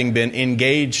that having been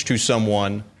engaged to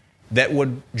someone that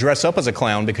would dress up as a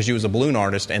clown because she was a balloon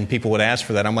artist, and people would ask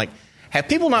for that. I'm like, have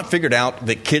people not figured out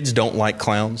that kids don't like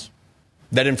clowns?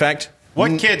 That, in fact...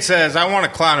 What kid says, I want a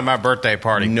clown at my birthday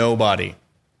party? Nobody.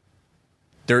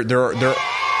 There are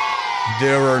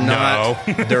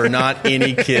not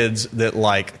any kids that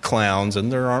like clowns, and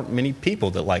there aren't many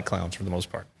people that like clowns for the most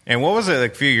part. And what was it,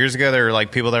 like a few years ago, there were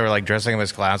like people that were like dressing up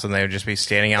as clowns, and they would just be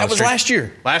standing out. That was last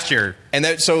year. Last year. And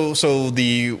that so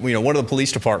the one of the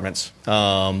police departments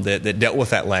that dealt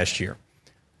with that last year,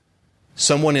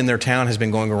 someone in their town has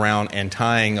been going around and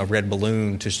tying a red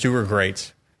balloon to sewer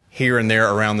grates here and there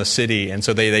around the city. And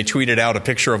so they tweeted out a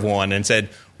picture of one and said,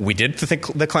 we did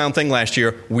the clown thing last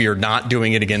year. We are not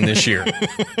doing it again this year.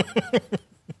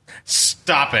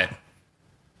 Stop it.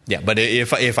 Yeah, but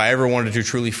if I ever wanted to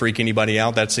truly freak anybody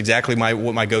out, that's exactly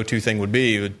what my go-to thing would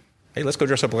be. Hey, let's go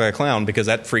dress up like a clown, because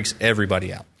that freaks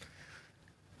everybody out.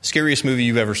 Scariest movie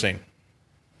you've ever seen?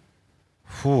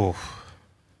 Whew.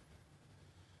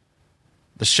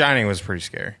 The Shining was pretty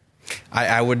scary.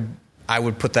 I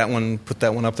would put that one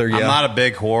up there. Yeah. I'm not a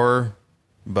big horror,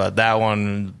 but that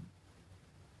one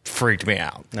freaked me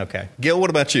out. Okay. Gil, what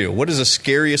about you? What is the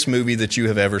scariest movie that you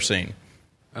have ever seen?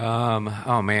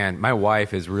 Oh man, my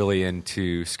wife is really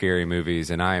into scary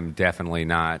movies, and I am definitely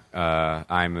not.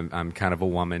 I'm kind of a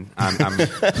woman. I'm not.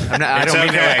 I don't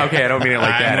mean it. Okay, I don't mean it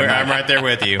like that. I'm right there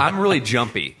with you. I'm really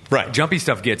jumpy. Right, jumpy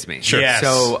stuff gets me. Sure. Yes.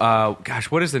 So,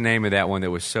 gosh, what is the name of that one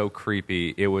that was so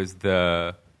creepy? It was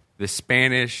the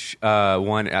Spanish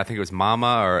one. I think it was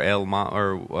Mama or El Mama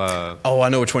or. Oh, I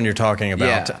know which one you're talking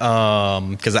about. Yeah.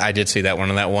 Because I did see that one,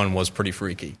 and that one was pretty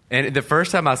freaky. And the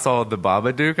first time I saw the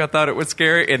Babadook, I thought it was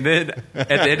scary, and then at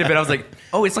the end of it, I was like,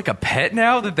 "Oh, it's like a pet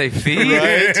now that they feed.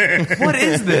 Right? What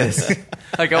is this?"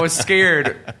 Like, I was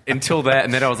scared until that,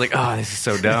 and then I was like, "Oh, this is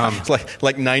so dumb." It's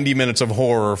like 90 minutes of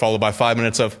horror followed by 5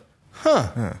 minutes of,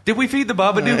 Did we feed the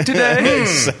Babadook today?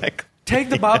 Exactly.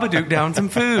 Take the Babadook down some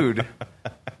food.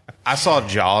 I saw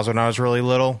Jaws when I was really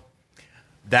little.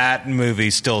 That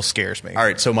movie still scares me. All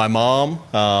right, so my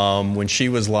mom, when she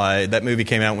was that movie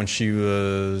came out when she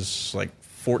was like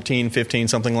 14, 15,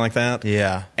 something like that.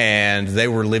 Yeah. And they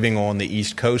were living on the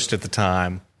East Coast at the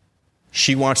time.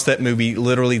 She watched that movie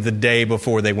literally the day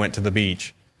before they went to the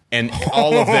beach. And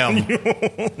all of them,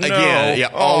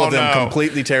 all of them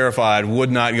completely terrified, would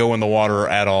not go in the water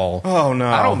at all. Oh, no.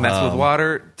 I don't mess with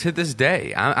water to this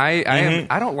day.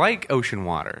 I don't like ocean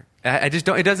water. I just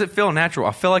don't. It doesn't feel natural.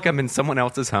 I feel like I'm in someone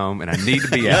else's home and I need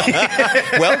to be out.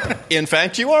 Well, in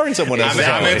fact, you are in someone else's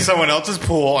home. I'm in someone else's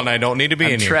pool and I don't need to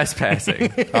be in here.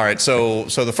 Trespassing. All right, so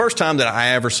the first time that I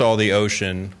ever saw the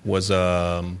ocean was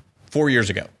 4 years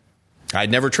ago. I'd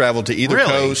never traveled to either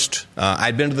coast.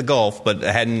 I'd been to the Gulf, but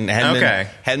hadn't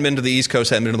been to the East Coast,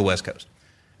 hadn't been to the West Coast.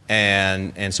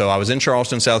 And so I was in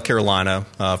Charleston, South Carolina,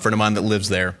 a friend of mine that lives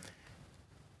there.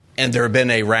 And there had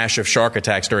been a rash of shark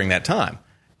attacks during that time.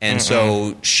 And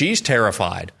so she's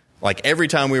terrified. Like every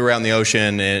time we were out in the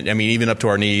ocean, and I mean, even up to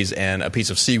our knees, and a piece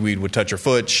of seaweed would touch her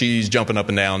foot, she's jumping up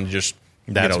and down.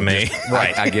 That's me.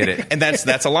 Right. I get it. And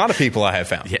that's a lot of people I have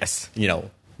found. Yes.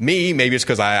 Me, maybe it's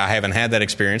because I haven't had that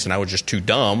experience and I was just too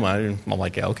dumb. I'm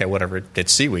like, yeah, okay, whatever.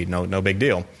 It's seaweed. No big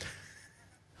deal.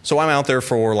 So I'm out there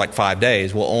for like 5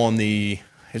 days. Well, on it's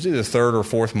either the third or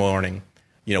fourth morning,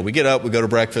 we get up, we go to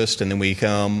breakfast, and then we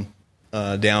come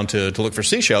down to look for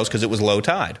seashells because it was low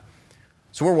tide.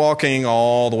 So we're walking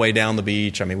all the way down the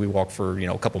beach. I mean, we walk for,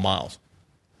 a couple miles,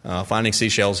 finding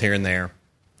seashells here and there.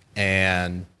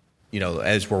 And,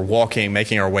 as we're walking,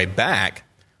 making our way back,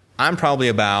 I'm probably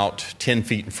about 10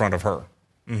 feet in front of her.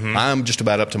 Mm-hmm. I'm just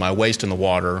about up to my waist in the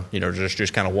water,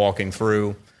 just kind of walking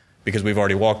through because we've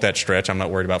already walked that stretch. I'm not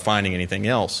worried about finding anything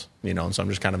else, and so I'm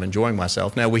just kind of enjoying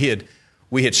myself. Now, we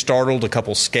had startled a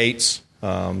couple skates,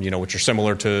 which are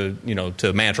similar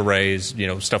to manta rays,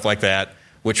 stuff like that,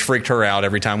 which freaked her out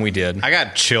every time we did. I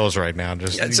got chills right now.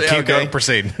 Just keep going,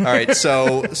 proceed. All right,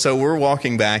 so we're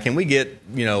walking back, and we get,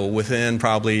 within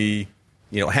probably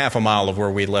half a mile of where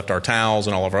we left our towels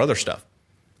and all of our other stuff.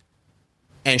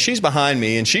 And she's behind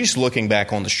me, and she's looking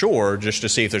back on the shore just to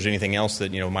see if there's anything else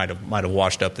that, might have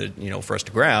washed up that, for us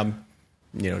to grab.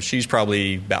 She's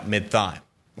probably about mid-thigh.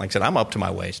 Like I said, I'm up to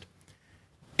my waist.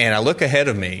 And I look ahead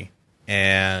of me,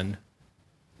 and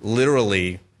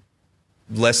literally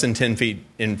less than 10 feet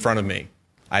in front of me,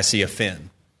 I see a fin.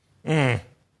 And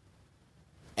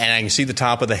I can see the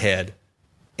top of the head,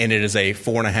 and it is a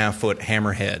 4.5-foot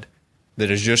hammerhead that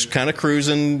is just kind of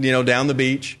cruising, down the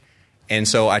beach. And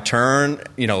so I turn,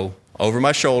 over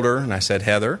my shoulder, and I said,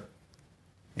 Heather.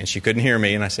 And she couldn't hear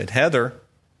me. And I said, Heather.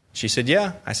 She said,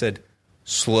 yeah. I said,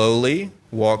 slowly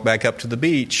walk back up to the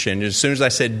beach. And as soon as I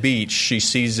said beach, she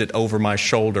sees it over my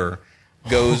shoulder,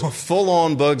 goes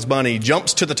full-on Bugs Bunny,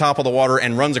 jumps to the top of the water,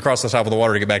 and runs across the top of the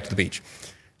water to get back to the beach.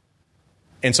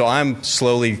 And so I'm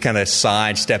slowly kind of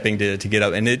sidestepping to get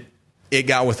up. And it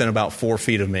got within about 4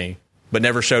 feet of me, but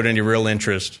never showed any real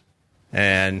interest.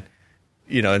 And,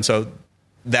 and so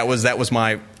that was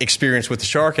my experience with the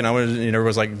shark. And I was,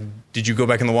 everybody's like, did you go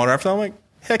back in the water after that? I'm like,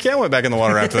 heck yeah, I went back in the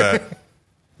water after that.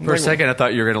 For a second, I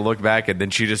thought you were going to look back, and then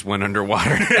she just went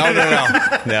underwater.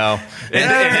 Oh, no.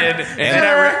 And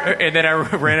then I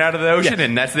ran out of the ocean,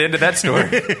 and that's the end of that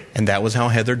story. And that was how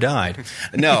Heather died.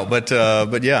 No, but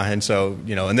yeah, and so,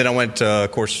 and then I went,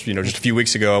 of course, just a few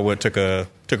weeks ago, I took a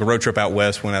road trip out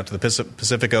west, went out to the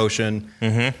Pacific Ocean,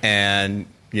 and,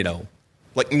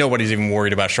 like nobody's even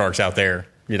worried about sharks out there,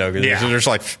 there's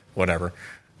like, whatever.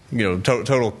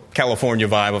 Total California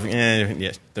vibe of,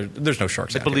 there's no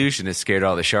sharks out here. The pollution has scared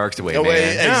all the sharks away, man.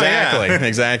 Exactly.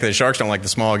 Exactly. The sharks don't like the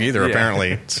smog either,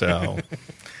 apparently. So,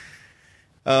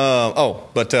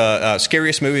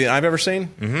 scariest movie that I've ever seen?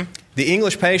 Mm-hmm. The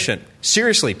English Patient.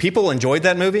 Seriously, people enjoyed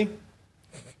that movie?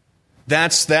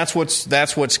 That's what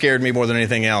scared me more than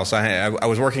anything else. I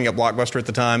was working at Blockbuster at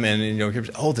the time, and,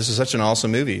 this is such an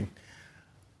awesome movie.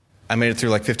 I made it through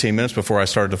like 15 minutes before I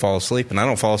started to fall asleep, and I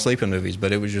don't fall asleep in movies,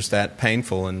 but it was just that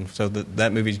painful, and so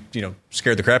that movie,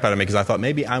 scared the crap out of me because I thought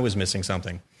maybe I was missing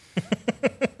something.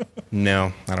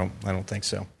 No, I don't think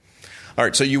so. All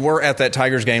right, so you were at that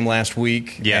Tigers game last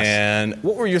week, yes. And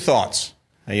what were your thoughts?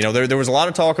 There was a lot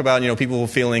of talk about people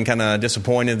feeling kind of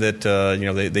disappointed that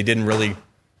they didn't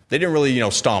really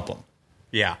stomp them.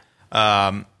 Yeah.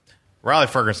 Riley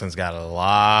Ferguson's got a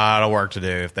lot of work to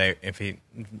do if he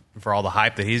for all the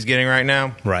hype that he's getting right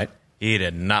now. Right. He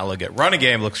did not look good. Running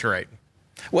game looks great.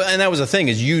 Well, and that was the thing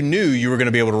is you knew you were going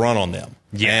to be able to run on them.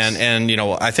 Yes. And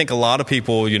I think a lot of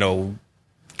people,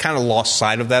 kind of lost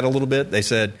sight of that a little bit. They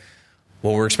said,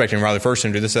 well, we're expecting Riley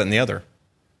Ferguson to do this, that, and the other.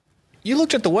 You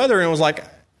looked at the weather and it was like,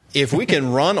 if we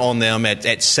can run on them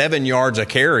at 7 yards a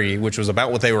carry, which was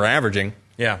about what they were averaging.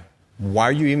 Yeah. Why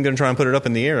are you even going to try and put it up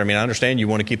in the air? I mean, I understand you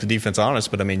want to keep the defense honest,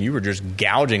 but, you were just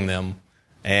gouging them.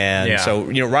 And so,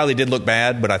 Riley did look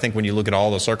bad, but I think when you look at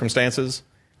all the circumstances,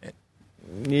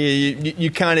 you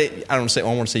kind of, I don't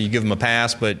want to say you give him a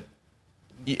pass, but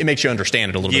it makes you understand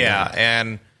it a little bit more. Yeah,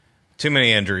 and Too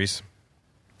many injuries.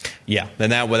 Yeah,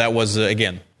 and that was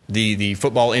again the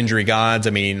football injury gods. I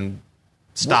mean,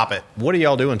 stop it. What are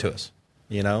y'all doing to us?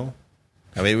 You know,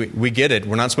 I mean, we get it.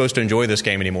 We're not supposed to enjoy this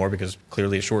game anymore because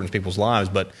clearly it shortens people's lives,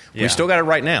 but we still got it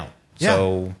right now. Yeah.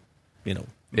 So, you know.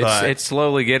 It's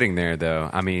slowly getting there, though.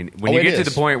 I mean, when you get to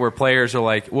the point where players are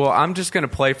like, well, I'm just going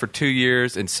to play for 2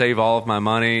 years and save all of my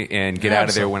money and get out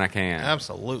of there when I can.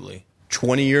 Absolutely.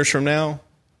 20 years from now,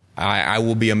 I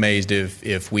will be amazed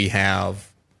if we have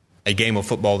a game of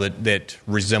football that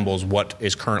resembles what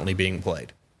is currently being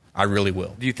played. I really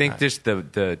will. Do you think just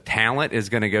the talent is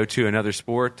going to go to another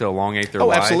sport to elongate their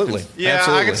life? Absolutely. Yeah,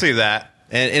 absolutely. I can see that.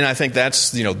 And I think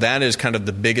that is kind of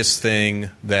the biggest thing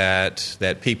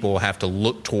that people have to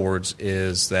look towards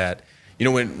is that,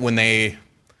 when they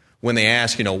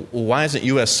ask, well, why isn't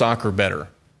U.S. soccer better?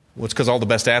 Well, it's because all the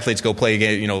best athletes go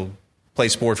play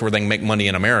sports where they can make money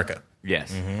in America.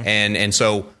 Yes. Mm-hmm. And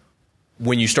so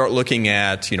when you start looking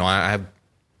at,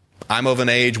 I'm of an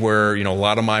age where, a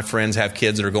lot of my friends have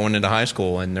kids that are going into high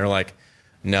school and they're like,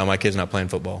 no, my kid's not playing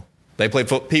football. They play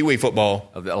Pee-wee football.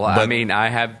 I mean, I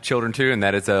have children too, and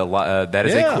it's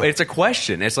a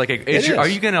question. It's like, are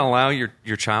you going to allow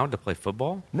your child to play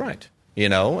football? Right.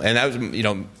 And that was,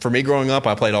 for me growing up,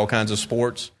 I played all kinds of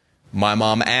sports. My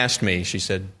mom asked me, she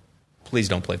said, please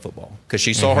don't play football. Because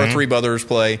she saw her three brothers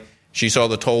play. She saw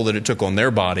the toll that it took on their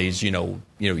bodies,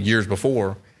 years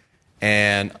before.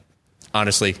 And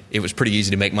honestly, it was pretty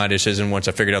easy to make my decision once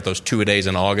I figured out those 2-a-days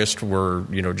in August were,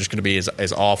 just going to be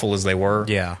as awful as they were.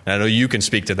 Yeah. And I know you can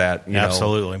speak to that.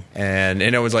 Absolutely. And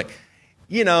it was like,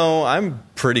 I'm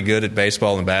pretty good at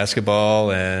baseball and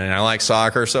basketball, and I like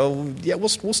soccer. So, yeah, we'll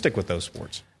stick with those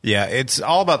sports. Yeah, it's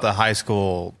all about the high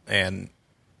school and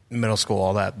middle school,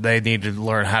 all that. They need to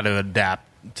learn how to adapt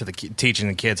to teaching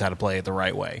the kids how to play it the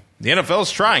right way. The NFL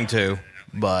is trying to,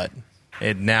 but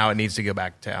now it needs to go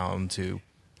back down to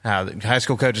how the high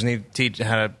school coaches need to teach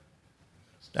how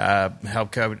to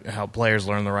help players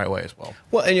learn the right way as well.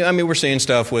 Well, and we're seeing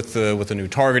stuff with the new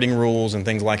targeting rules and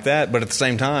things like that. But at the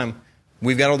same time,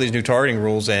 we've got all these new targeting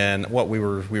rules, and we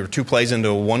were 2 plays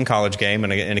into one college game,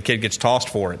 and a kid gets tossed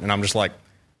for it, and I'm just like,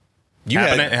 it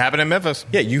happened in Memphis.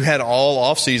 Yeah, you had all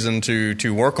off season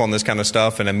to work on this kind of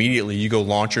stuff, and immediately you go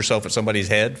launch yourself at somebody's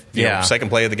head. Second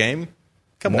play of the game.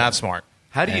 Come on, not smart.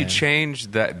 How do you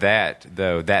change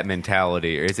that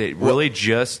mentality? Or is it really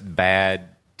just bad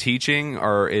teaching,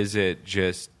 or is it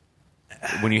just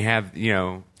when you have,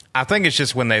 I think it's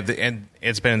just when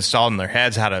it's been installed in their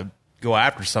heads how to go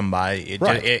after somebody.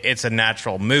 It's a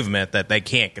natural movement that they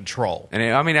can't control. And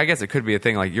I guess it could be a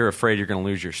thing like you're afraid you're going to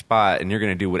lose your spot, and you're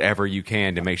going to do whatever you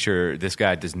can to make sure this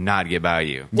guy does not get by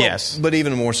you. Well, yes. But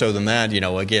even more so than that,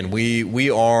 again, we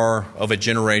are of a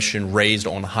generation raised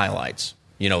on highlights.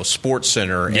 Sports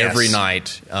Center every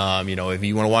night. If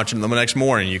you want to watch it the next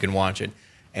morning, you can watch it.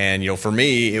 And, for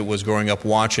me, it was growing up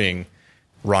watching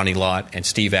Ronnie Lott and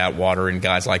Steve Atwater and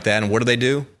guys like that. And what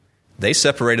do? They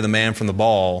separated the man from the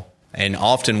ball, and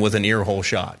often with an ear hole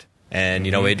shot. And,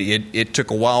 it took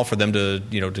a while for them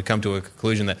to come to a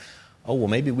conclusion that,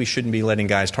 maybe we shouldn't be letting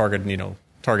guys target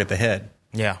the head.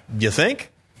 Yeah. You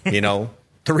think? The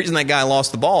reason that guy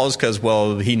lost the ball is because,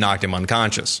 he knocked him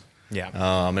unconscious.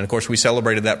 Yeah. And of course we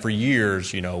celebrated that for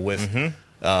years, with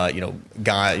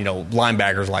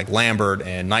linebackers like Lambert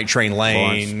and Night Train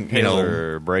Lane,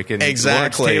 Taylor breaking. Exactly.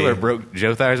 Lawrence Taylor broke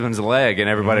Joe Theismann's leg, and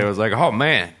everybody was like, "Oh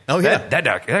man, that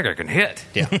guy can hit."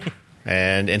 Yeah.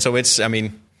 and so it's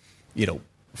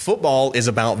football is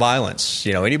about violence.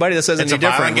 Anybody that says it's any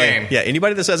differently, game. Yeah,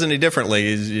 anybody that says any differently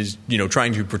is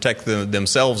trying to protect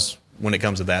themselves when it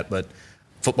comes to that. But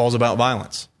football's about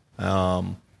violence.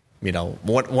 One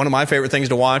of my favorite things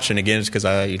to watch, and again, it's because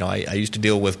I used to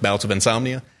deal with bouts of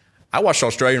insomnia. I watched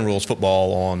Australian rules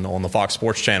football on the Fox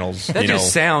Sports channels. That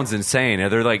just sounds insane. Are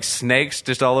there like snakes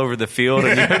just all over the field,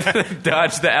 and you have to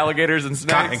dodge the alligators and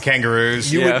snakes and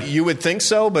kangaroos? You would think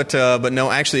so, but no.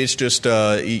 Actually, it's just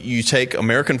you take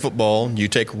American football, you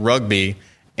take rugby,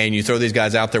 and you throw these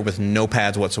guys out there with no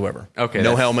pads whatsoever. Okay,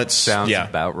 no helmets. Sounds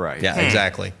about right. Yeah,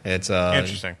 exactly. It's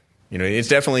interesting. It's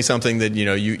definitely something that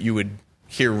you would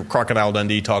hear Crocodile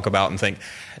Dundee talk about and think,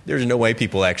 there's no way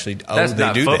people actually That's they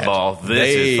not do football. that.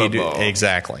 This is football.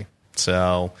 Exactly.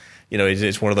 So,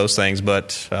 it's one of those things.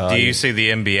 But do you see the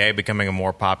NBA becoming a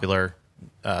more popular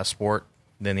sport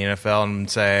than the NFL in,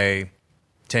 say,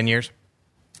 10 years?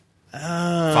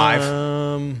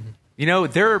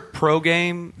 5? Their pro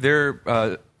game,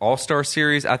 their All-Star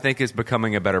Series, I think is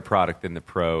becoming a better product than the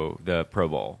Pro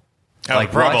Bowl. The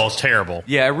Pro Bowl is terrible.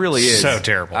 Yeah, it really is. So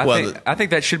terrible. I think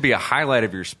that should be a highlight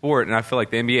of your sport, and I feel like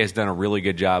the NBA has done a really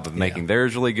good job of making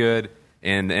theirs really good,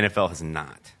 and the NFL has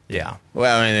not. Yeah.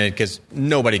 Well, I mean, because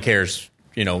nobody cares.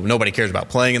 Nobody cares about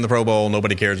playing in the Pro Bowl.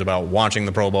 Nobody cares about watching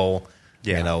the Pro Bowl.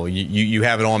 Yeah. You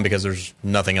have it on because there's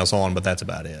nothing else on, but that's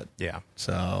about it. Yeah.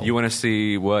 So you want to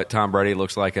see what Tom Brady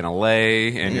looks like in a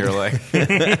lei, and you're like,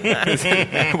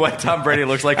 what Tom Brady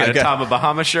looks like in a Tommy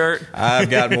Bahama shirt? I've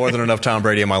got more than enough Tom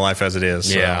Brady in my life as it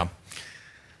is. So. Yeah.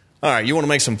 All right, you want to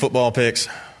make some football picks?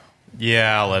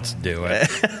 Yeah, let's do it.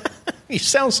 You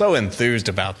sound so enthused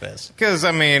about this. Because,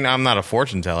 I'm not a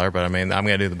fortune teller, but, I'm going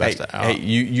to do the best. Hey,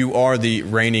 you are the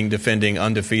reigning, defending,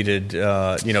 undefeated,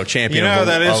 champion.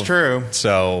 That is true.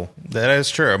 So that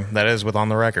is true. That is on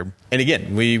the record. And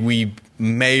again, we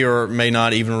may or may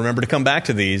not even remember to come back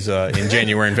to these in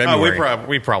January and February.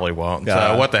 We probably won't.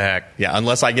 So what the heck? Yeah,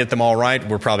 unless I get them all right,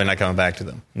 we're probably not coming back to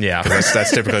them. Yeah.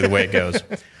 That's typically the way it goes.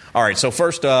 All right, so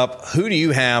first up, who do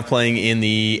you have playing in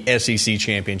the SEC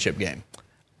championship game?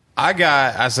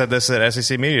 I said this at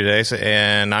SEC Media Day,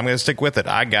 and I'm going to stick with it.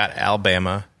 I got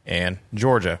Alabama and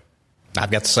Georgia.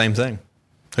 I've got the same thing.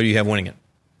 Who do you have winning it?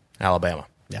 Alabama.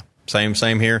 Yeah,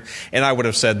 same here. And I would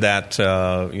have said that,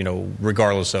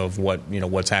 regardless of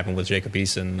what's happened with Jacob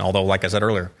Eason. Although, like I said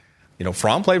earlier,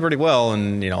 Fromm played pretty well,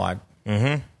 and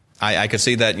I could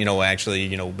see that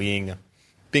actually being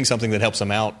something that helps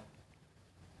him out.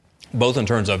 Both in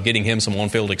terms of getting him some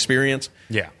on-field experience,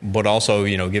 but also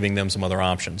giving them some other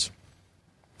options.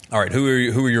 All right, who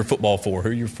are your football for? Who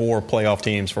are your 4 playoff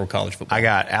teams for college football? I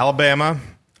got Alabama,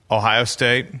 Ohio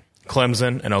State,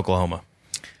 Clemson, and Oklahoma.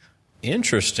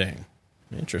 Interesting.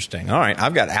 All right,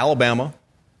 I've got Alabama,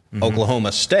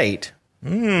 Oklahoma State,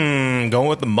 going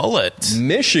with the mullet,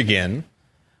 Michigan,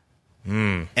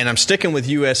 and I'm sticking with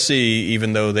USC,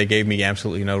 even though they gave me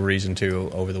absolutely no reason to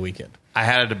over the weekend. I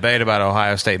had a debate about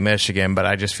Ohio State, Michigan, but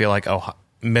I just feel like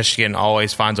Michigan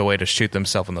always finds a way to shoot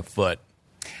themselves in the foot.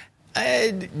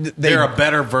 They're a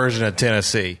better version of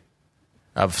Tennessee,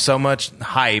 of so much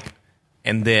hype,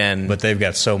 but they've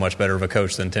got so much better of a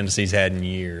coach than Tennessee's had in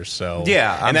years. So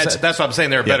yeah, that's what I'm saying.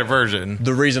 They're a better version.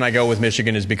 The reason I go with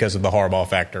Michigan is because of the Harbaugh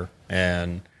factor,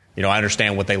 and I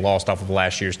understand what they lost off of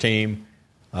last year's team.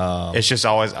 It's just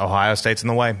always Ohio State's in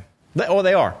the way.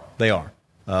 They are.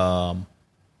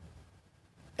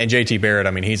 And J.T.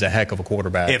 Barrett, he's a heck of a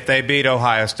quarterback. If they beat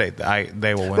Ohio State,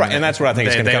 they will win. Right, and that's what I think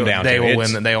it's going to come down to. They will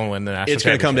win the national championship. It's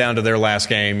going to come down to their last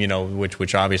game,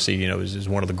 which obviously, is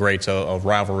one of the greats of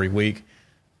rivalry week.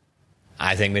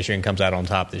 I think Michigan comes out on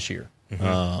top this year.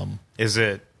 Mm-hmm. Is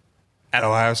it at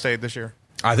Ohio State this year?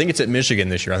 I think it's at Michigan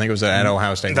this year. I think it was at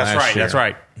Ohio State last year. That's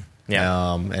right.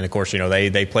 Yeah. And of course,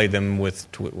 they played them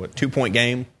with 2-point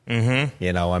game. Mm-hmm.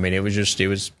 It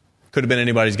was could have been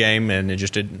anybody's game, and it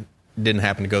just didn't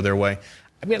happen to go their way.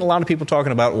 I've got a lot of people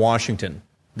talking about Washington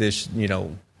this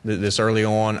early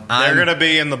on. They're going to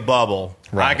be in the bubble.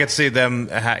 Right. I could see them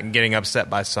getting upset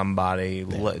by somebody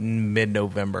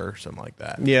mid-November or something like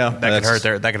that. Yeah, that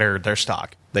could hurt their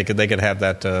stock. They could have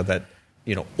that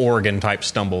Oregon type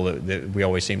stumble that we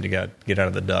always seem to get out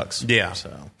of the Ducks. Yeah,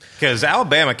 because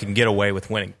Alabama can get away with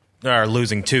winning or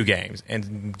losing 2 games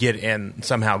and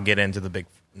somehow get into the Big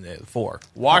 4.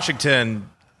 Washington,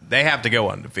 they have to go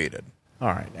undefeated. All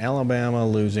right, Alabama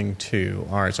losing 2.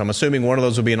 All right, so I'm assuming one of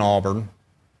those will be in Auburn.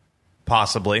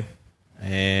 Possibly.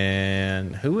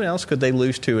 And who else could they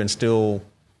lose to and still...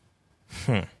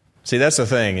 See, that's the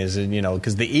thing, is,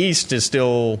 because the East is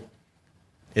still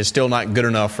not good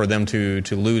enough for them to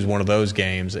lose one of those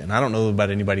games, and I don't know about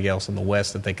anybody else in the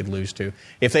West that they could lose to.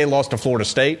 If they lost to Florida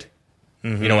State,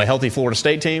 a healthy Florida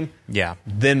State team,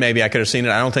 then maybe I could have seen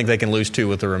it. I don't think they can lose 2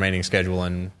 with the remaining schedule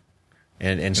and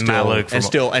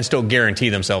still guarantee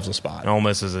themselves a spot. Ole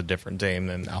Miss is a different team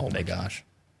than. Oh my gosh,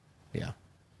 yeah.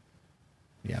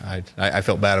 I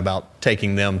felt bad about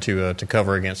taking them to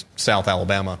cover against South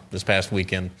Alabama this past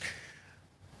weekend,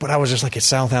 but I was just like, it's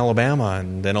South Alabama,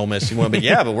 and then Ole Miss. But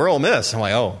yeah, but we're Ole Miss. I'm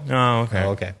like,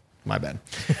 okay, my bad.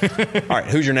 All right,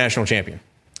 who's your national champion?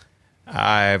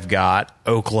 I've got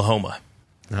Oklahoma.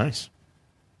 Nice.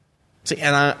 See,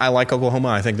 and I like Oklahoma.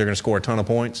 I think they're going to score a ton of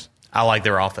points. I like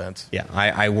their offense. Yeah,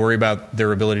 I worry about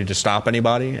their ability to stop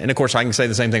anybody. And, of course, I can say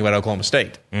the same thing about Oklahoma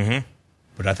State. Mm-hmm.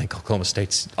 But I think Oklahoma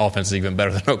State's offense is even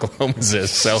better than Oklahoma's is.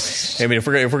 So, if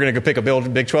we're going to pick a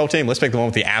Big 12 team, let's pick the one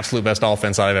with the absolute best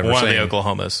offense I've ever seen. One of the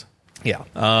Oklahomas. Yeah.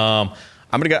 I'm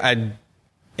going to go. And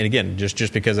again,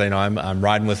 just because I'm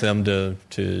riding with them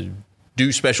to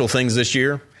do special things this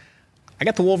year, I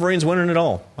got the Wolverines winning it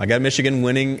all. I got Michigan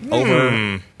winning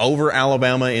over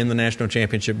Alabama in the national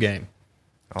championship game.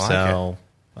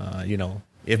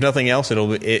 If nothing else, it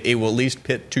will at least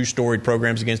pit 2 storied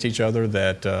programs against each other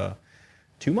that,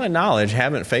 to my knowledge,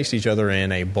 haven't faced each other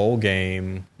in a bowl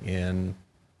game in,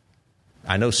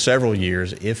 I know, several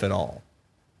years, if at all.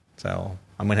 So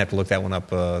I'm going to have to look that one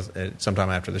up sometime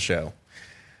after the show.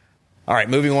 All right,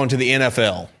 moving on to the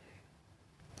NFL.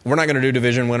 We're not going to do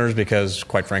division winners because,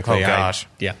 quite frankly, I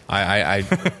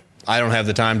don't have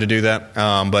the time to do that.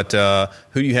 But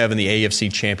who do you have in the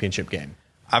AFC Championship game?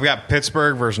 I've got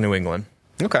Pittsburgh versus New England.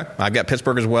 Okay. I've got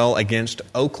Pittsburgh as well against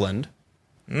Oakland.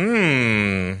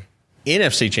 NFC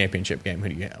Championship game, who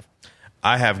do you have?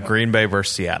 I have Green Bay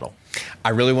versus Seattle. I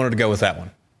really wanted to go with that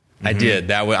one. I did.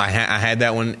 I had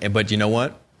that one, but you know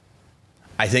what?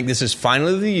 I think this is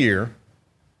finally the year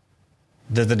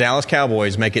that the Dallas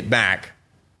Cowboys make it back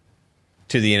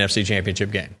to the NFC Championship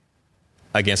game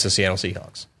against the Seattle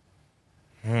Seahawks.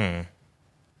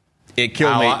 It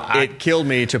killed me. It killed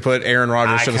me to put Aaron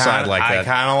Rodgers to the side like that. I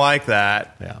kind of like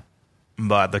that. Yeah.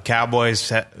 But the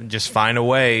Cowboys just find a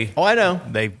way. Oh, I know.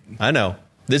 I know.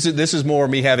 This is more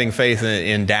me having faith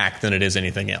in Dak than it is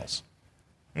anything else.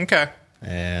 Okay.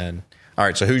 And all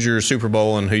right, so who's your Super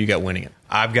Bowl and who you got winning it?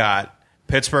 I've got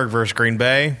Pittsburgh versus Green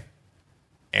Bay,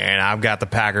 and I've got the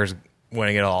Packers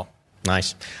winning it all.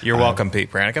 Nice. You're welcome,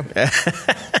 Pete Pranica.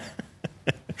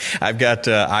 I've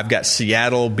got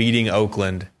Seattle beating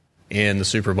Oakland in the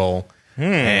Super Bowl,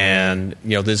 and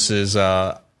this is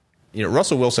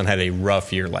Russell Wilson had a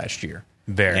rough year last year.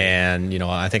 Very. And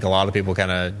I think a lot of people kind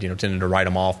of tended to write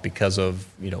him off because of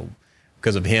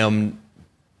him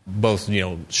both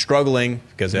struggling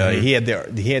because he had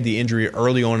the injury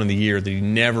early on in the year that he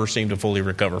never seemed to fully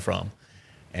recover from,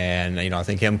 and I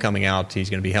think him coming out,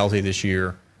 he's going to be healthy this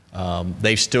year.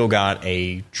 They've still got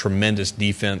a tremendous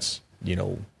defense,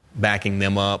 backing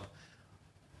them up.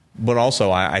 But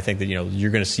also, I think that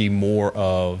you're going to see more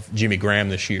of Jimmy Graham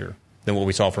this year than what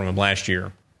we saw from him last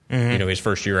year. His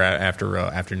first year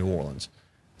after New Orleans.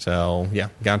 So yeah,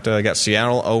 got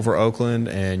Seattle over Oakland,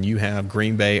 and you have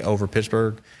Green Bay over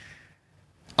Pittsburgh.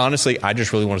 Honestly, I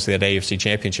just really want to see that AFC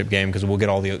Championship game because we'll get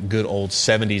all the good old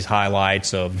 '70s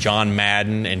highlights of John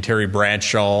Madden and Terry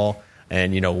Bradshaw,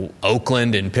 and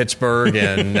Oakland and Pittsburgh,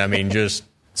 and I mean just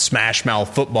smash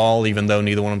mouth football. Even though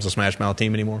neither one of them's a smash mouth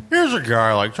team anymore. Here's a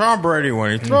guy like Tom Brady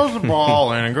when he throws the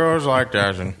ball and it goes like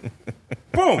that, and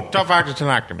boom, tough actor to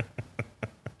knock him.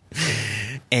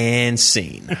 And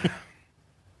scene.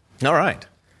 All right.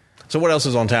 So what else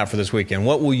is on tap for this weekend?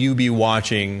 What will you be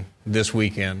watching this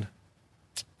weekend?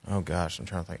 Oh, gosh, I'm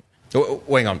trying to think. So,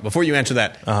 wait on. Before you answer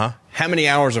that, how many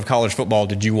hours of college football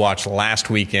did you watch last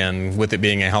weekend with it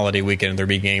being a holiday weekend and there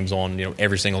be games on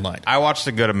every single night? I watched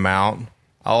a good amount.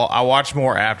 I watched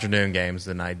more afternoon games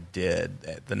than I did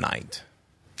at the night.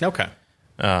 Okay.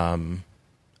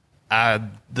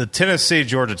 The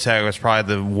Tennessee-Georgia Tech was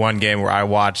probably the one game where I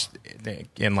watched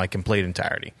in complete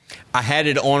entirety. I had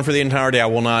it on for the entirety. I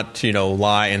will not,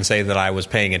 lie and say that I was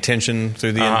paying attention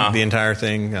through the entire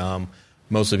thing.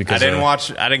 Mostly because I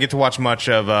didn't get to watch much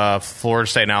of Florida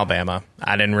State and Alabama.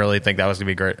 I didn't really think that was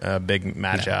going to be a big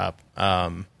matchup.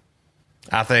 No.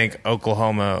 I think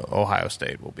Oklahoma Ohio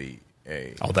State will be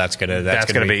that's gonna be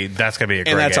a great game.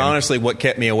 And that's honestly what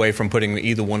kept me away from putting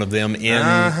either one of them in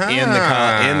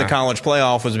the college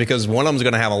playoff was because one of them's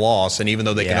going to have a loss, and even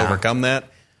though they can overcome that,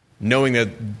 knowing that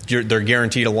they're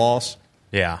guaranteed a loss,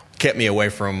 kept me away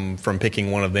from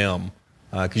picking one of them.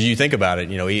 Because you think about it,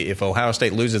 if Ohio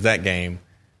State loses that game,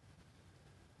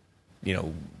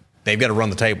 they've got to run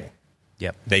the table.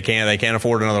 Yep. They can't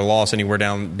afford another loss anywhere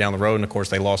down the road. And of course,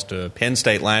 they lost to Penn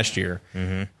State last year.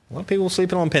 Mm-hmm. A lot of people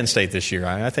sleeping on Penn State this year.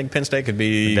 I think Penn State could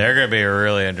be. They're going to be a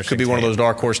really interesting. Could be one of those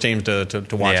dark horse teams to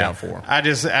watch out for. I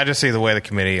just see the way the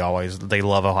committee they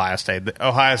love Ohio State.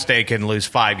 Ohio State can lose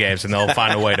 5 games and they'll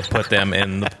find a way to put them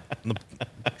in the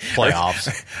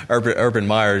playoffs. Urban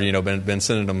Meyer, been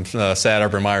sending them sad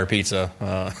Urban Meyer pizza,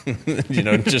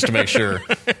 just to make sure.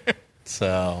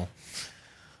 So.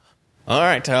 All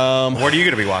right. What are you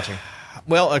going to be watching?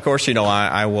 Well, of course,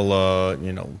 I will,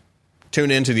 tune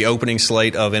into the opening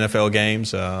slate of NFL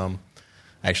games.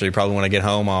 Actually, probably when I get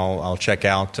home, I'll check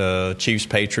out Chiefs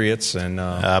Patriots, and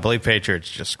I believe Patriots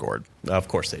just scored. Of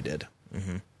course, they did.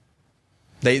 Mm-hmm.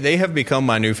 They have become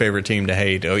my new favorite team to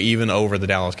hate, even over the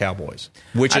Dallas Cowboys,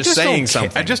 which is saying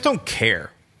something. I just don't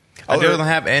care. I don't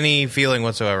have any feeling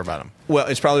whatsoever about them. Well,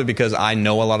 it's probably because I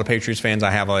know a lot of Patriots fans.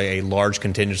 I have a large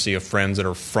contingency of friends that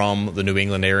are from the New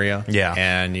England area. Yeah.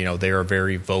 And, they are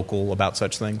very vocal about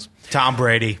such things. Tom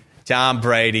Brady.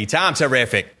 Tom's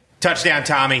terrific. Touchdown,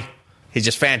 Tommy. He's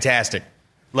just fantastic.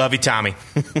 Love you, Tommy.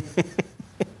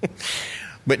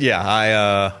 But,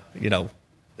 yeah,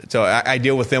 so I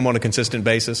deal with them on a consistent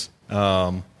basis.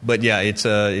 But, yeah,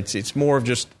 it's more of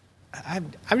just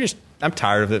I'm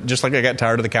tired of it. Just like I got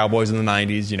tired of the Cowboys in the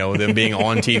 90s, them being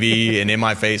on TV and in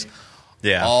my face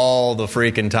all the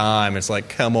freaking time. It's like,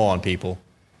 come on, people.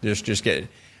 Just get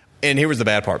it. And here was the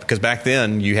bad part, because back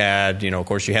then you had, of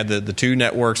course, you had the two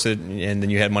networks, and then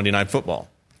you had Monday Night Football.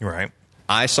 Right.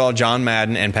 I saw John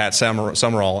Madden and Pat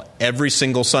Summerall every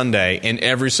single Sunday, and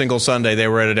every single Sunday they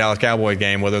were at a Dallas Cowboy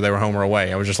game, whether they were home or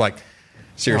away. I was just like,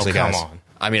 seriously, come guys. on.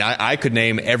 I mean, I could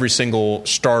name every single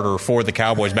starter for the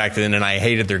Cowboys back then, and I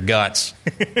hated their guts.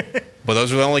 But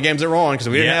those were the only games that were on, because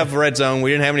we didn't have Red Zone.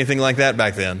 We didn't have anything like that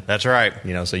back then. That's right.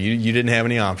 So you didn't have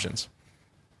any options.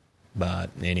 But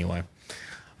anyway.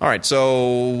 All right,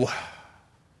 so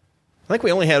I think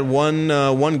we only had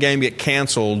one game get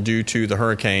canceled due to the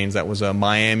hurricanes. That was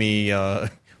Miami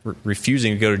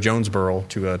refusing to go to Jonesboro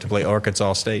to play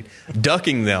Arkansas State,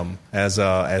 ducking them, as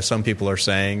some people are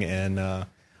saying. And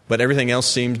but everything else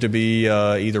seems to be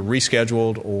either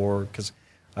rescheduled, or because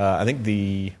I think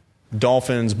the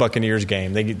Dolphins-Buccaneers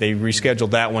game, they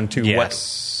rescheduled that one too.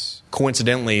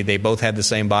 Coincidentally, they both had the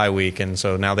same bye week, and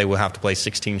so now they will have to play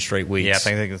 16 straight weeks. Yeah,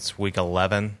 I think it's week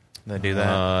 11 they do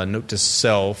that. Note to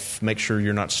self, make sure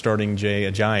you're not starting Jay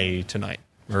Ajayi tonight,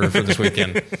 or for this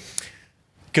weekend.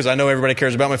 Because I know everybody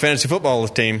cares about my fantasy football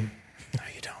team. No,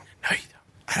 you don't. No, you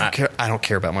don't. I don't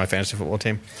care about my fantasy football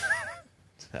team.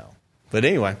 But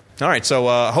anyway, all right.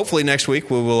 So hopefully next week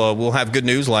we'll have good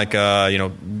news, like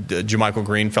JaMychal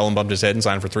Green fell and bumped his head and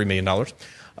signed for $3 million.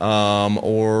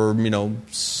 Or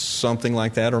something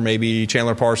like that, or maybe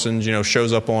Chandler Parsons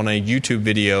shows up on a YouTube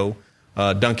video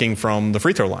dunking from the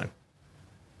free throw line.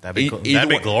 That'd be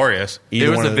glorious.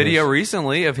 There was a video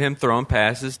recently of him throwing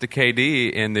passes to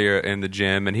KD in the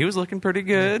gym, and he was looking pretty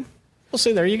good. Well,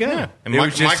 see, there you go. Yeah. And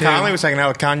Mike Conley was hanging out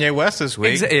with Kanye West this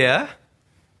week. Yeah,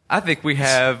 I think we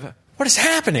have. What is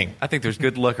happening? I think there's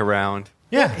good luck around.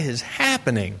 Yeah. What is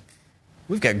happening?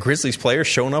 We've got Grizzlies players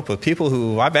showing up with people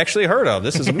who I've actually heard of.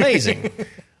 This is amazing.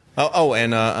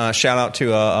 And shout out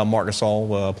to Marc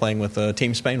Gasol playing with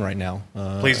Team Spain right now.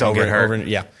 Please don't get hurt.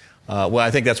 Well, I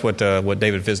think that's what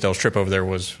David Fizdale's trip over there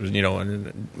was.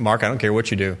 Mark, I don't care what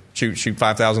you do. Shoot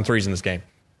 5,000 threes in this game.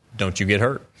 Don't you get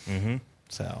hurt. Mm-hmm.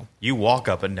 So you walk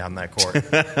up and down that court.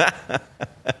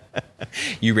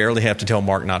 You rarely have to tell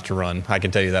Mark not to run. I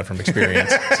can tell you that from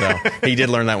experience. So he did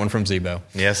learn that one from Zebo.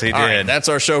 Yes, he did. All right, that's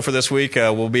our show for this week.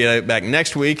 We'll be back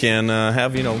next week and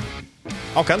have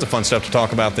all kinds of fun stuff to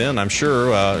talk about then. I'm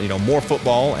sure more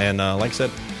football and like I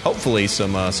said, hopefully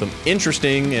some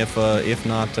interesting, if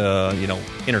not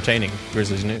entertaining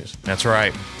Grizzlies news. That's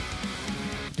right.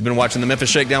 You've been watching the Memphis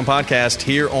Shakedown podcast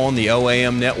here on the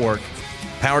OAM Network.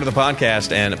 Power to the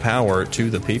podcast and power to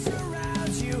the people.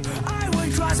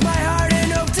 Cross my heart and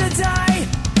hope to die.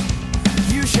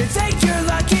 You should take your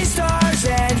lucky stars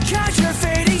and count your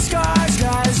fading scars,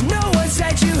 'cause no one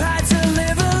said you had to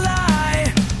live a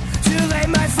lie. Too late,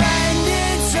 my friend,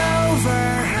 it's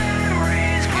over.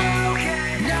 Memories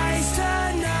broken. Nice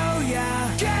to know ya.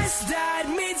 Guess that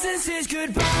means this is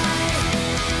goodbye.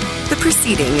 The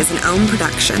proceeding is an OWN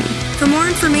production. For more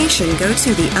information, go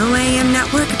to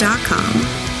theoamnetwork.com.